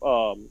give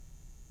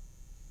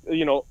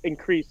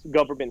increase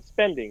government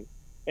spending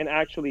and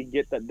actually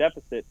get that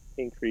deficit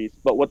increase.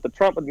 But what the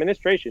Trump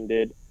administration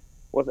did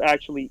was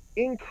actually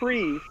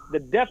increase the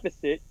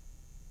deficit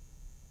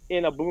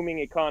in a booming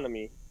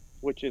economy,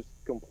 which is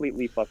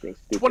completely fucking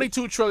stupid.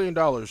 $22 trillion.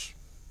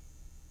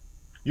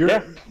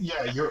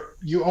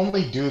 You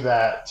only do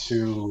that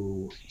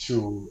to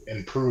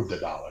improve the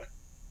dollar.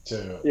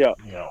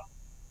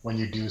 When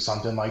you do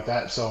something like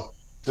that. So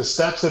the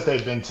steps that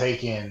they've been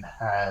taking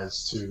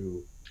has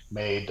to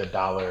made the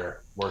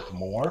dollar worth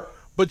more.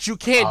 But you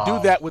can't do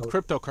that with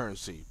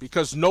cryptocurrency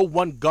because no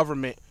one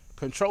government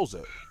controls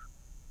it.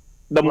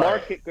 The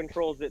market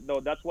controls it, though.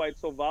 That's why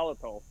it's so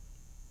volatile.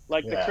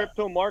 Like, the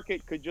crypto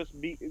market could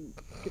just be...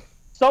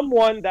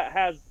 Someone that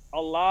has a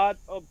lot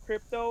of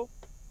crypto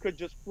could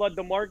just flood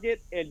the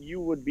market, and you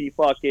would be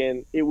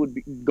fucking... It would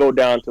go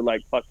down to,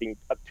 like, fucking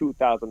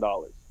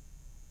 $2,000.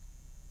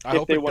 I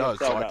hope it does,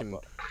 so I can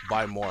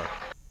buy more.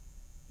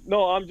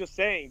 No, I'm just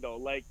saying, though.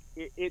 Like,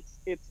 it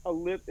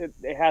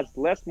has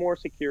more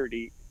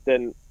security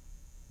than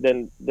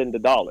the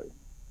dollar.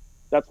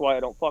 That's why I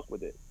don't fuck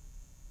with it.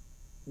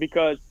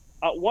 Because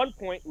at one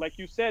point, like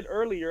you said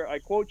earlier, I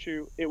quote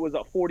you, it was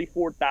at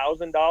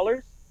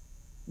 $44,000.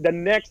 The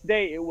next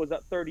day, it was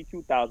at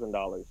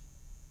 $32,000.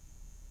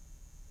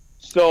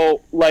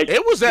 So, like,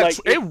 it was at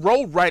it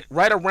rolled right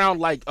around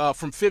like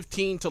from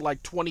 15 to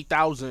like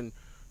 20,000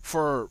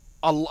 for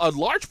a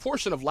large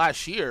portion of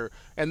last year,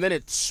 and then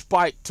it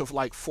spiked to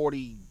like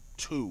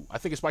 42. I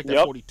think it spiked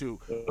at 42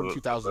 from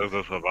 2000.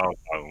 That's what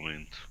volatile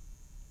means.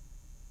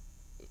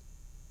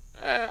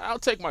 I'll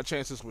take my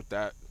chances with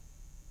that.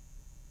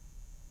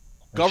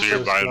 So you're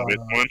buying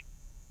Bitcoin?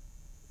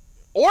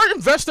 Or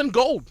invest in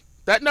gold.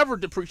 That never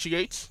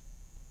depreciates.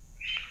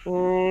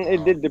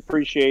 It did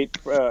depreciate,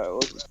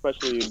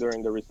 especially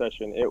during the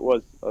recession. It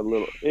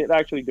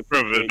actually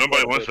depreciated. If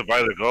nobody wants to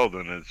buy the gold,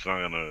 then it's not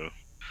going to...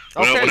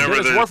 Okay, then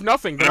it's worth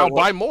nothing. Then I'll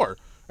buy more.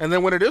 And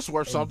then when it is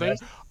worth something,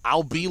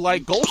 I'll be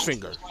like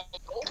Goldfinger.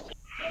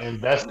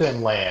 Invest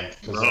in land,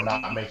 because they're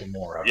not making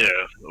more of it.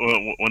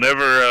 Yeah,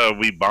 whenever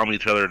we bomb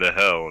each other to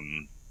hell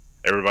and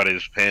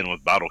everybody's paying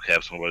with bottle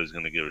caps, nobody's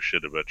going to give a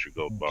shit about your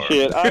gold bar.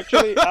 Shit,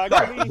 actually,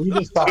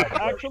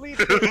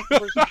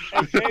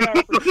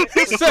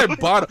 he said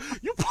bottle.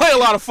 You play a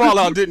lot of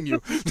Fallout, didn't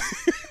you?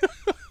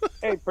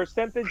 Hey,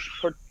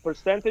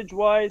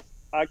 percentage-wise,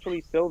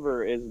 actually,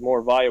 silver is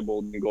more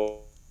viable than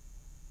gold.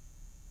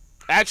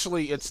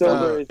 Actually, it's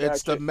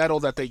the metal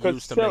that they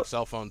use to make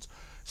cell phones.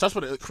 So that's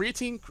what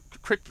creatine,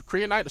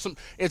 creonite, or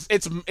something.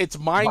 It's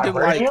mined in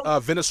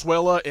like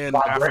Venezuela and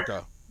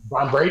Africa.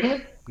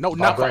 Vibranium? No,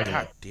 not vibranium.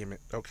 God damn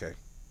it. Okay.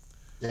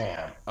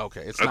 Damn.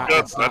 Okay, it's I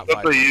not. thought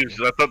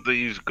they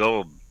used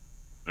gold.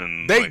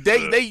 And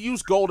they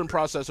use gold in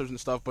processors and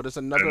stuff, but it's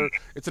another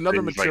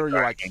material.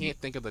 Like I can't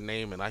think of the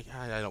name, and I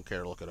don't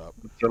care to look it up.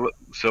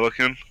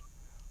 Silicon?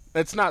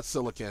 It's not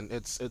silicon.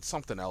 It's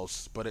something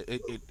else, but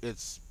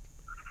it's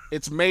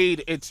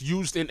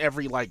used in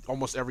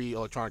almost every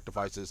electronic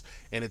devices,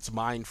 and it's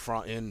mined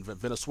in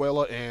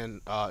Venezuela and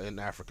in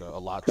Africa. A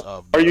lot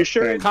of. Are you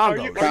sure?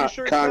 Congo. Are you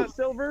sure it's not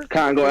silver?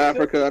 Congo,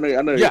 Africa. I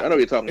know what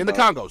you're talking in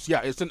about. The Congos.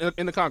 Yeah, it's in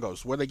the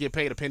Congos where they get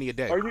paid a penny a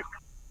day. Are you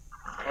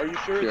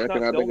sure it's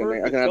not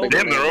silver?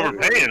 Damn, they're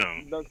overpaying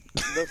them.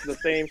 That's the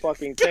same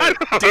fucking thing.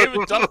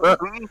 Damn it,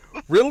 Justin.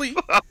 Really?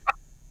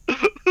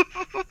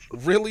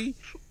 Really?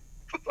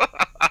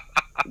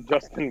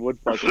 Justin would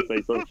fucking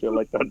say some shit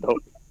like that, though.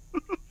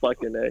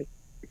 Fucking A.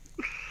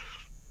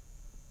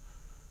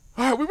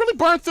 All right, we really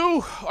burned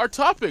through our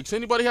topics.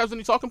 Anybody has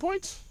any talking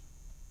points?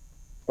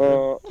 I'm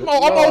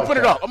open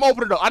it up. We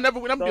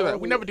never do that.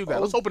 We never do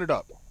that. Let's open it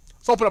up.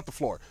 Let's open up the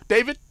floor.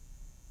 David,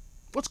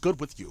 what's good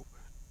with you?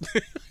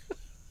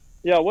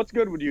 Yeah, what's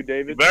good with you,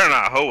 David? You better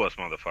not hoe us,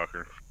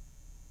 motherfucker.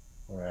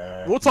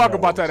 We'll talk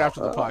about that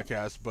after the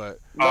podcast, but...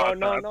 I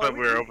thought we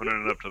were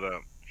opening it up to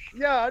that.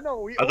 Yeah, I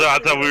know. I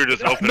thought we were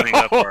just opening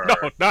up our.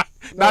 No,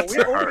 not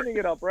we're opening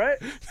it up, right?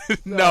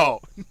 No.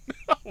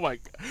 Oh my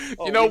God.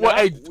 Oh, you know what?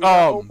 Hey,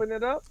 open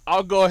it up.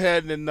 I'll go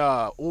ahead and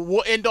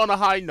we'll end on a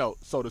high note,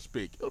 so to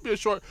speak. It'll be a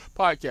short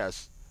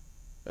podcast.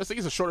 I think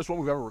it's the shortest one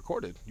we've ever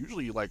recorded.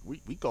 Usually, like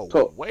we go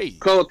way.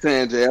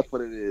 Coltan, Jay, that's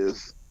what it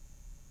is.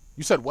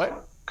 You said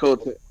what?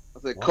 Coltan. I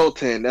said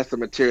coltan. That's the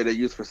material they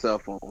use for cell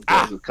phones.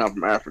 It comes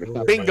from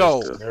Africa.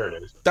 Bingo. There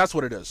it is. That's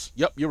what it is.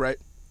 Yep, you're right.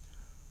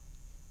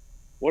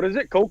 What is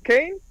it?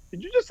 Cocaine?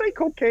 Did you just say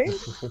cocaine?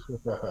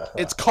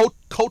 It's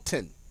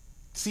Coltan.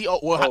 Spell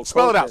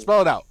it out.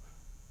 Spell it out.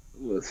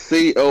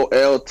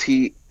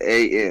 COLTAN.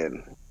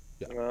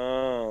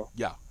 Oh.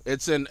 Yeah,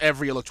 it's in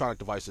every electronic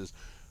devices,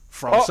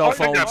 from cell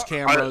phones,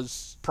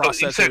 cameras,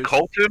 processors. You said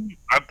Colton?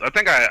 I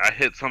think I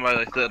hit somebody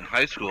like that in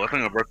high school. I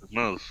think I broke his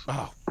nose.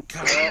 Oh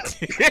God!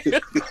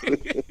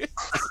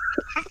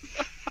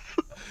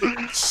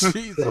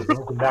 Jesus.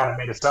 Broke him down and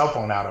made a cell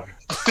phone out of him.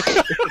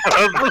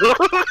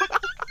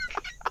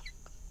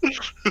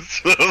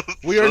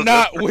 We are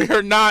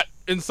not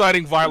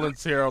inciting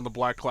violence here on the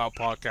Black Cloud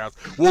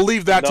Podcast. We'll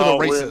leave that to the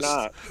racists. We're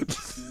not.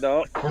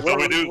 No,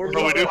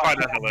 we do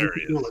find that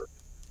hilarious.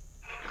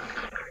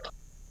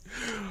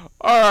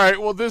 All right,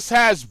 well, this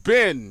has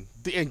been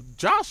and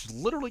Josh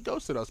literally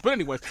ghosted us. But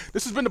anyways,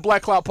 this has been the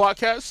Black Cloud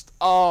Podcast.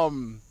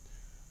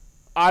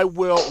 I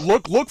will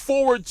look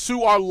forward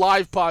to our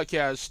live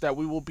podcast that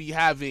we will be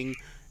having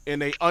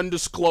in a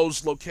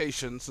undisclosed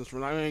location, since we're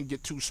not going to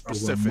get too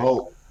specific.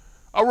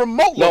 A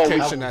remote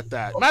location at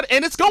that.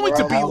 And it's going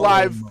to be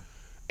live.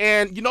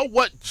 And you know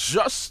what?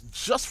 Just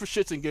for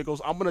shits and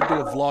giggles, I'm going to do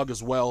a vlog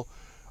as well,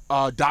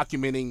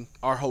 documenting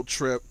our whole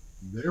trip.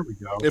 There we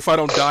go. If I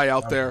don't die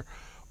out there.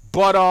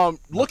 But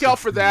look out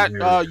for that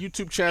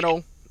YouTube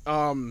channel,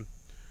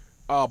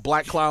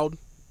 Black Cloud.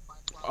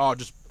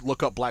 Just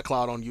look up Black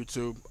Cloud on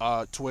YouTube.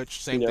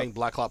 Twitch, same thing,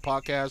 Black Cloud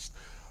Podcast.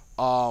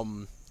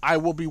 I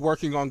will be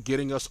working on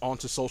getting us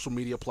onto social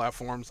media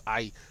platforms.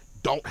 I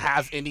don't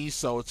have any,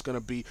 so it's going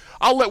to be...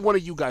 I'll let one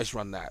of you guys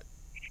run that.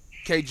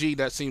 KG,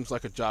 that seems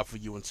like a job for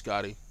you and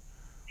Scotty.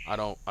 I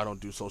don't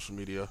do social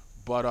media.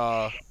 But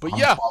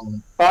yeah.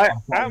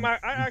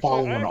 I'm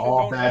following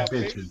all bad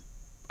bitches.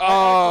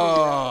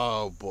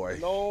 Oh boy.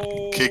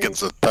 No.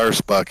 Keegan's a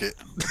thirst bucket.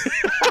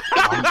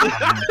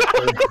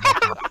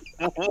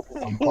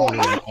 I'm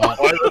following all.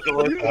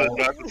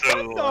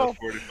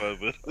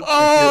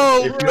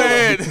 Oh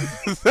man,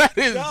 that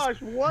is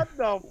Gosh, what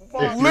the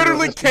fuck?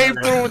 literally came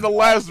through in the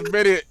last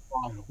minute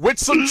with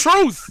some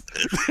truth.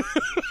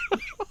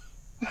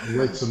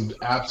 With some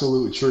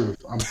absolute truth.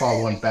 I'm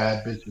following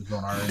bad bitches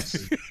on our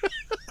Instagram.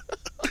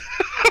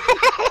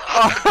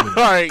 All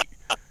right.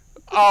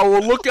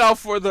 We'll look out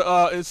for the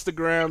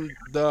Instagram,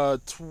 the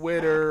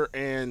Twitter,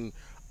 and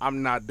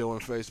I'm not doing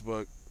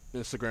Facebook.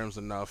 Instagram's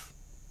enough.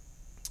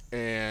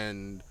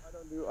 And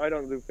I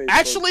don't do Facebook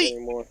actually,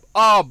 anymore.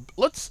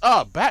 let's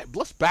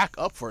back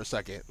up for a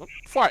second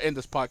before I end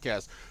this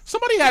podcast.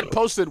 Somebody had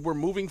posted we're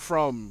moving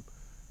from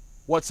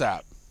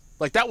WhatsApp,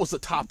 like that was the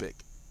topic,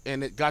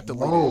 and it got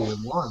deleted. Oh, it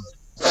was.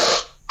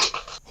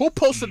 Who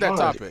posted that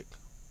topic?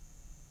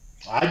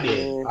 I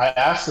did. I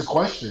asked the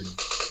question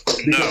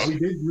because we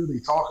didn't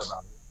really talk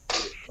about it.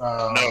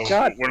 No,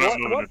 God, we're not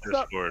moving to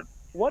Discord.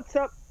 What's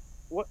up?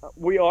 What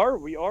we are, or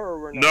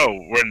we're not? No,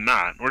 we're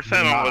not. We're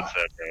staying on WhatsApp,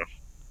 bro.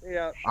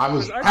 Yeah.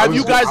 Have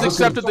you guys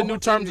accepted the new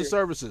terms and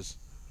services?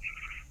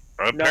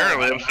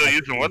 Apparently, I'm still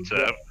using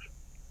WhatsApp.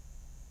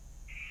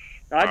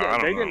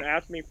 They didn't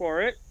ask me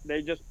for it.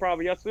 They just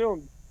probably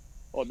assumed,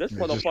 oh, this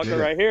motherfucker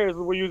right here is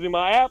using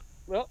my app.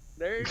 Well,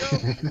 there you go.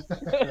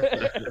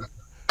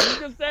 You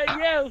just said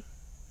yes.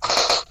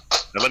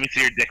 Now let me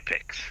see your dick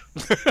pics.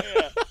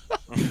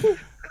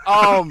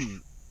 Yeah.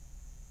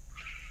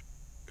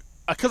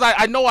 Because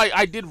I know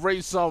I did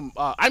raise some.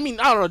 I mean,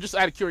 I don't know, just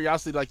out of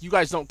curiosity, like you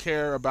guys don't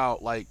care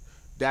about like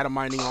data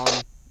mining on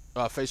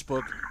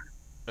Facebook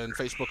and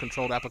Facebook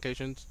controlled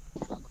applications.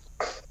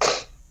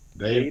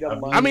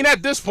 I mean,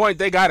 at this point,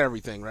 they got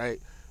everything, right?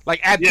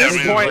 Like at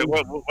this point,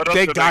 what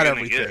they got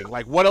everything.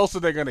 Like, what else are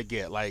they gonna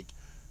get? Like,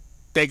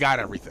 they got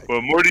everything.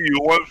 What more do you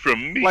want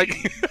from me?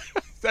 Like,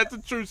 that's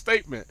a true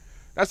statement.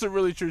 That's a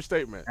really true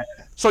statement.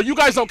 So you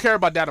guys don't care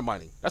about data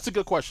mining? That's a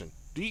good question.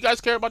 Do you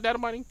guys care about data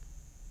mining?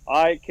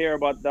 I care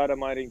about data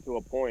mining to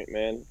a point,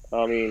 man.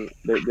 I mean,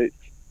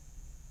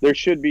 there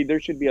should be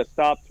a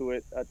stop to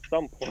it at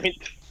some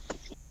point.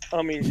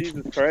 I mean,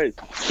 Jesus Christ.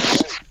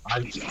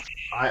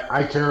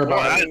 I care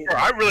about it.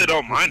 I really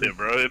don't mind it,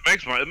 bro. It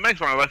makes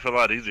my life a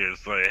lot easier.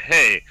 It's like,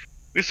 hey,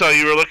 we saw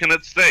you were looking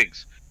at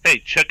steaks. Hey,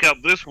 check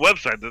out this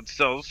website that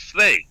sells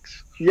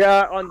steaks.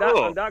 Yeah, on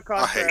that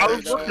contract. I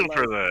was looking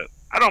for that.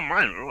 I don't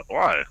mind.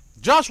 Why?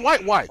 Josh, why?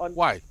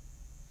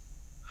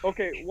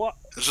 Okay, what?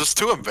 It's just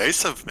too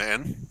invasive,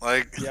 man.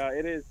 Like, yeah,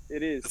 it is.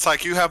 It's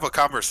like you have a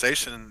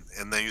conversation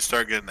and then you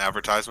start getting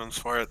advertisements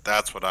for it.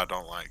 That's what I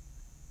don't like.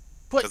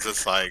 Because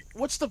it's like,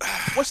 what's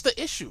the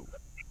issue?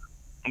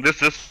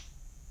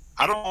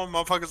 I don't want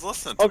motherfuckers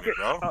listening to me,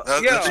 bro.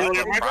 That's just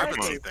a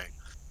privacy thing.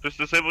 Just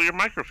disable your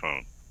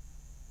microphone.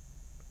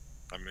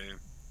 I mean,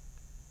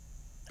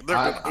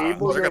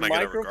 Enable they're your gonna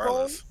get it microphone.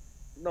 regardless.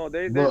 No,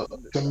 they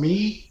Look, to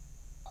me,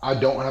 I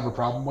don't have a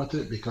problem with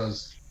it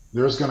because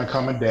there's going to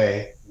come a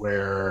day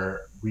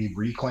where we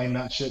reclaim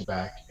that shit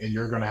back and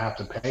you're going to have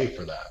to pay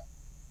for that.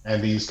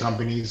 And these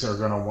companies are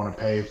going to want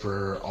to pay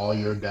for all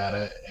your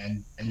data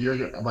and you're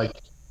like,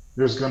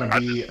 there's going to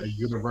be a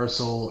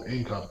universal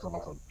income from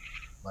it.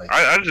 Like,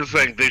 I just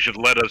think they should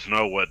let us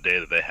know what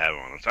data they have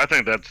on us. I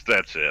think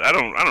that's it. I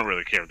don't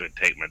really care if they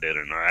take my data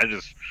or not. I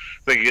just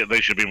think they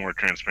should be more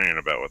transparent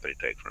about what they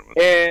take from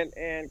us.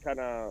 and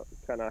kind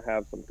of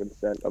have some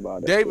consent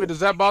about it. David, does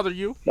that bother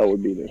you? That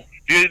would be the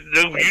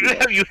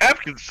You have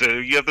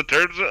consent. You have the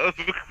terms of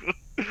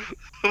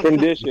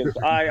conditions.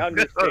 I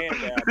understand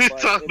that. You're but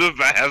talking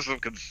about have some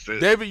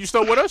consent. David, you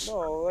still with us?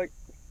 no, like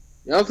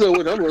Yeah, I'm still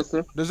with I'm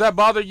listening. Does that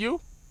bother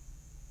you?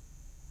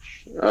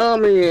 I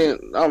mean,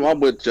 I'm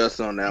with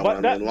Justin on that But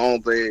one. that- As long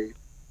as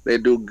they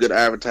do good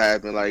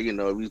advertising, like, you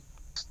know, if you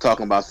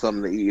talking about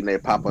something to eat and they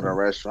pop up at a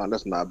restaurant,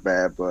 that's not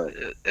bad. But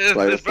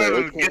It's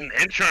better than getting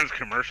insurance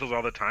commercials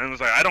all the time.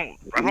 It's like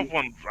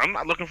I'm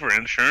not looking for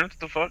insurance.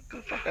 The fuck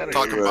out of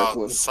Talking here.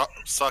 about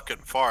sucking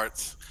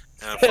farts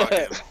and a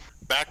fucking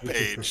back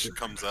page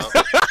comes up.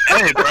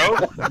 Hey, bro,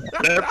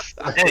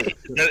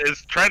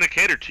 it's trying to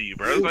cater to you,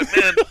 bro. It's like,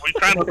 man, we're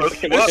trying to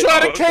hook you up. Let's try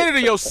to dog. cater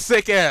to your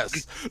sick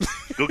ass.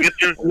 Go get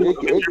your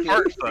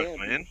fart sucked,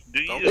 man.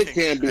 Do Don't you? It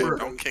can't be.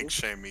 don't kink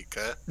shame me,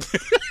 cut.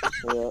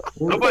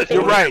 Nobody's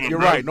You're right. blaming You're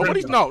bro. right.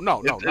 Nobody's not at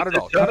all. It's Not at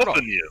all.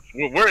 helping you.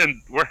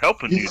 We're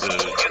helping you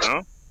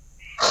to,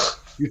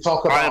 you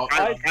talk about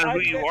Find who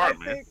you are,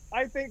 man.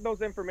 I think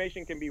those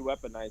information can be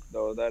weaponized,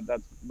 though.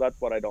 That's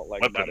what I don't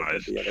like about it.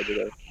 At the end of the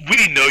day.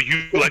 We know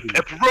you like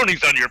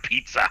pepperonis on your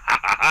pizza.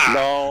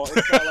 No,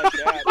 it's not like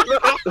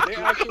that.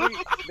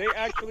 They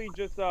actually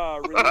just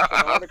released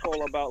an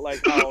article about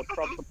like how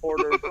Trump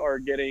supporters are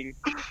getting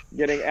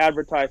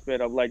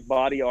advertisement of like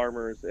body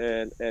armors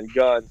and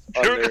guns.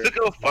 You're gonna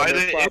go find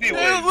it anyway.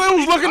 I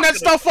was looking that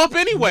stuff up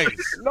anyways.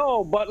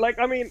 No, but like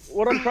I mean,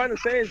 what I'm trying to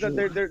say is that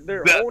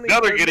they're owning. Now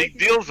they're they're getting making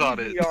deals it on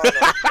it. easy on us,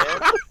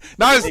 man.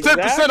 Now it's 10%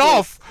 Exactly.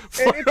 off.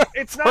 And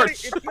it's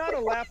not a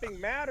laughing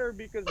matter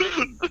because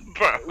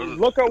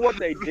look at what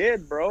they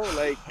did, bro.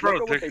 Like Bro,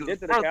 look at what they did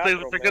to the they're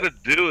Capitol. gonna man.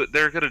 do it.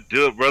 They're gonna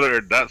do it, whether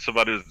or not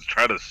somebody was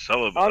trying to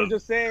sell it. I'm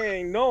just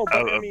saying, no,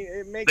 but I mean,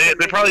 it makes They it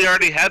probably makes it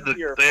already had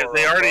easier they for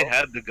already bro.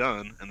 had the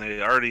gun and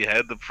they already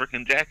had the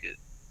freaking jacket.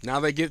 Now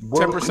they get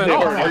Well, 10% yeah,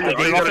 off. all They you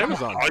get it off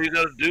Amazon. all you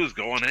gotta do is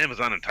go on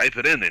Amazon and type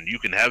it in, and you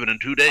can have it in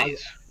 2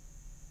 days.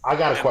 I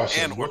got a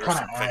question. And What order kind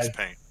some of face ads?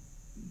 paint.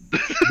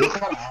 What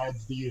kind of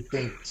ads do you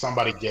think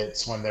somebody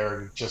gets when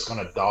they're just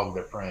gonna dog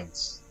their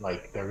friends?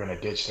 Like they're gonna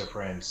ditch their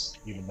friends,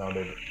 even though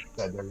they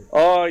said they're.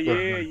 Oh they're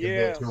yeah, gonna give yeah.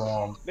 it to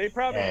 'em. They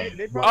probably And-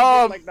 get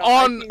like the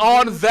On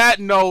high team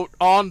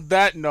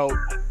that note,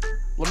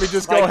 let me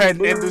just go ahead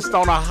and end this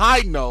on a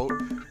high note.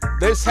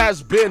 This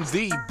has been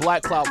the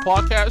Black Cloud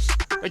Podcast.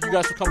 Thank you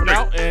guys for coming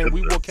out, and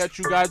we will catch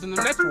you guys in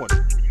the next one.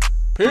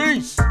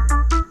 Peace.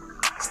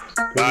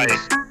 Bye.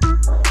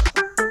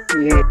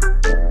 Yeah.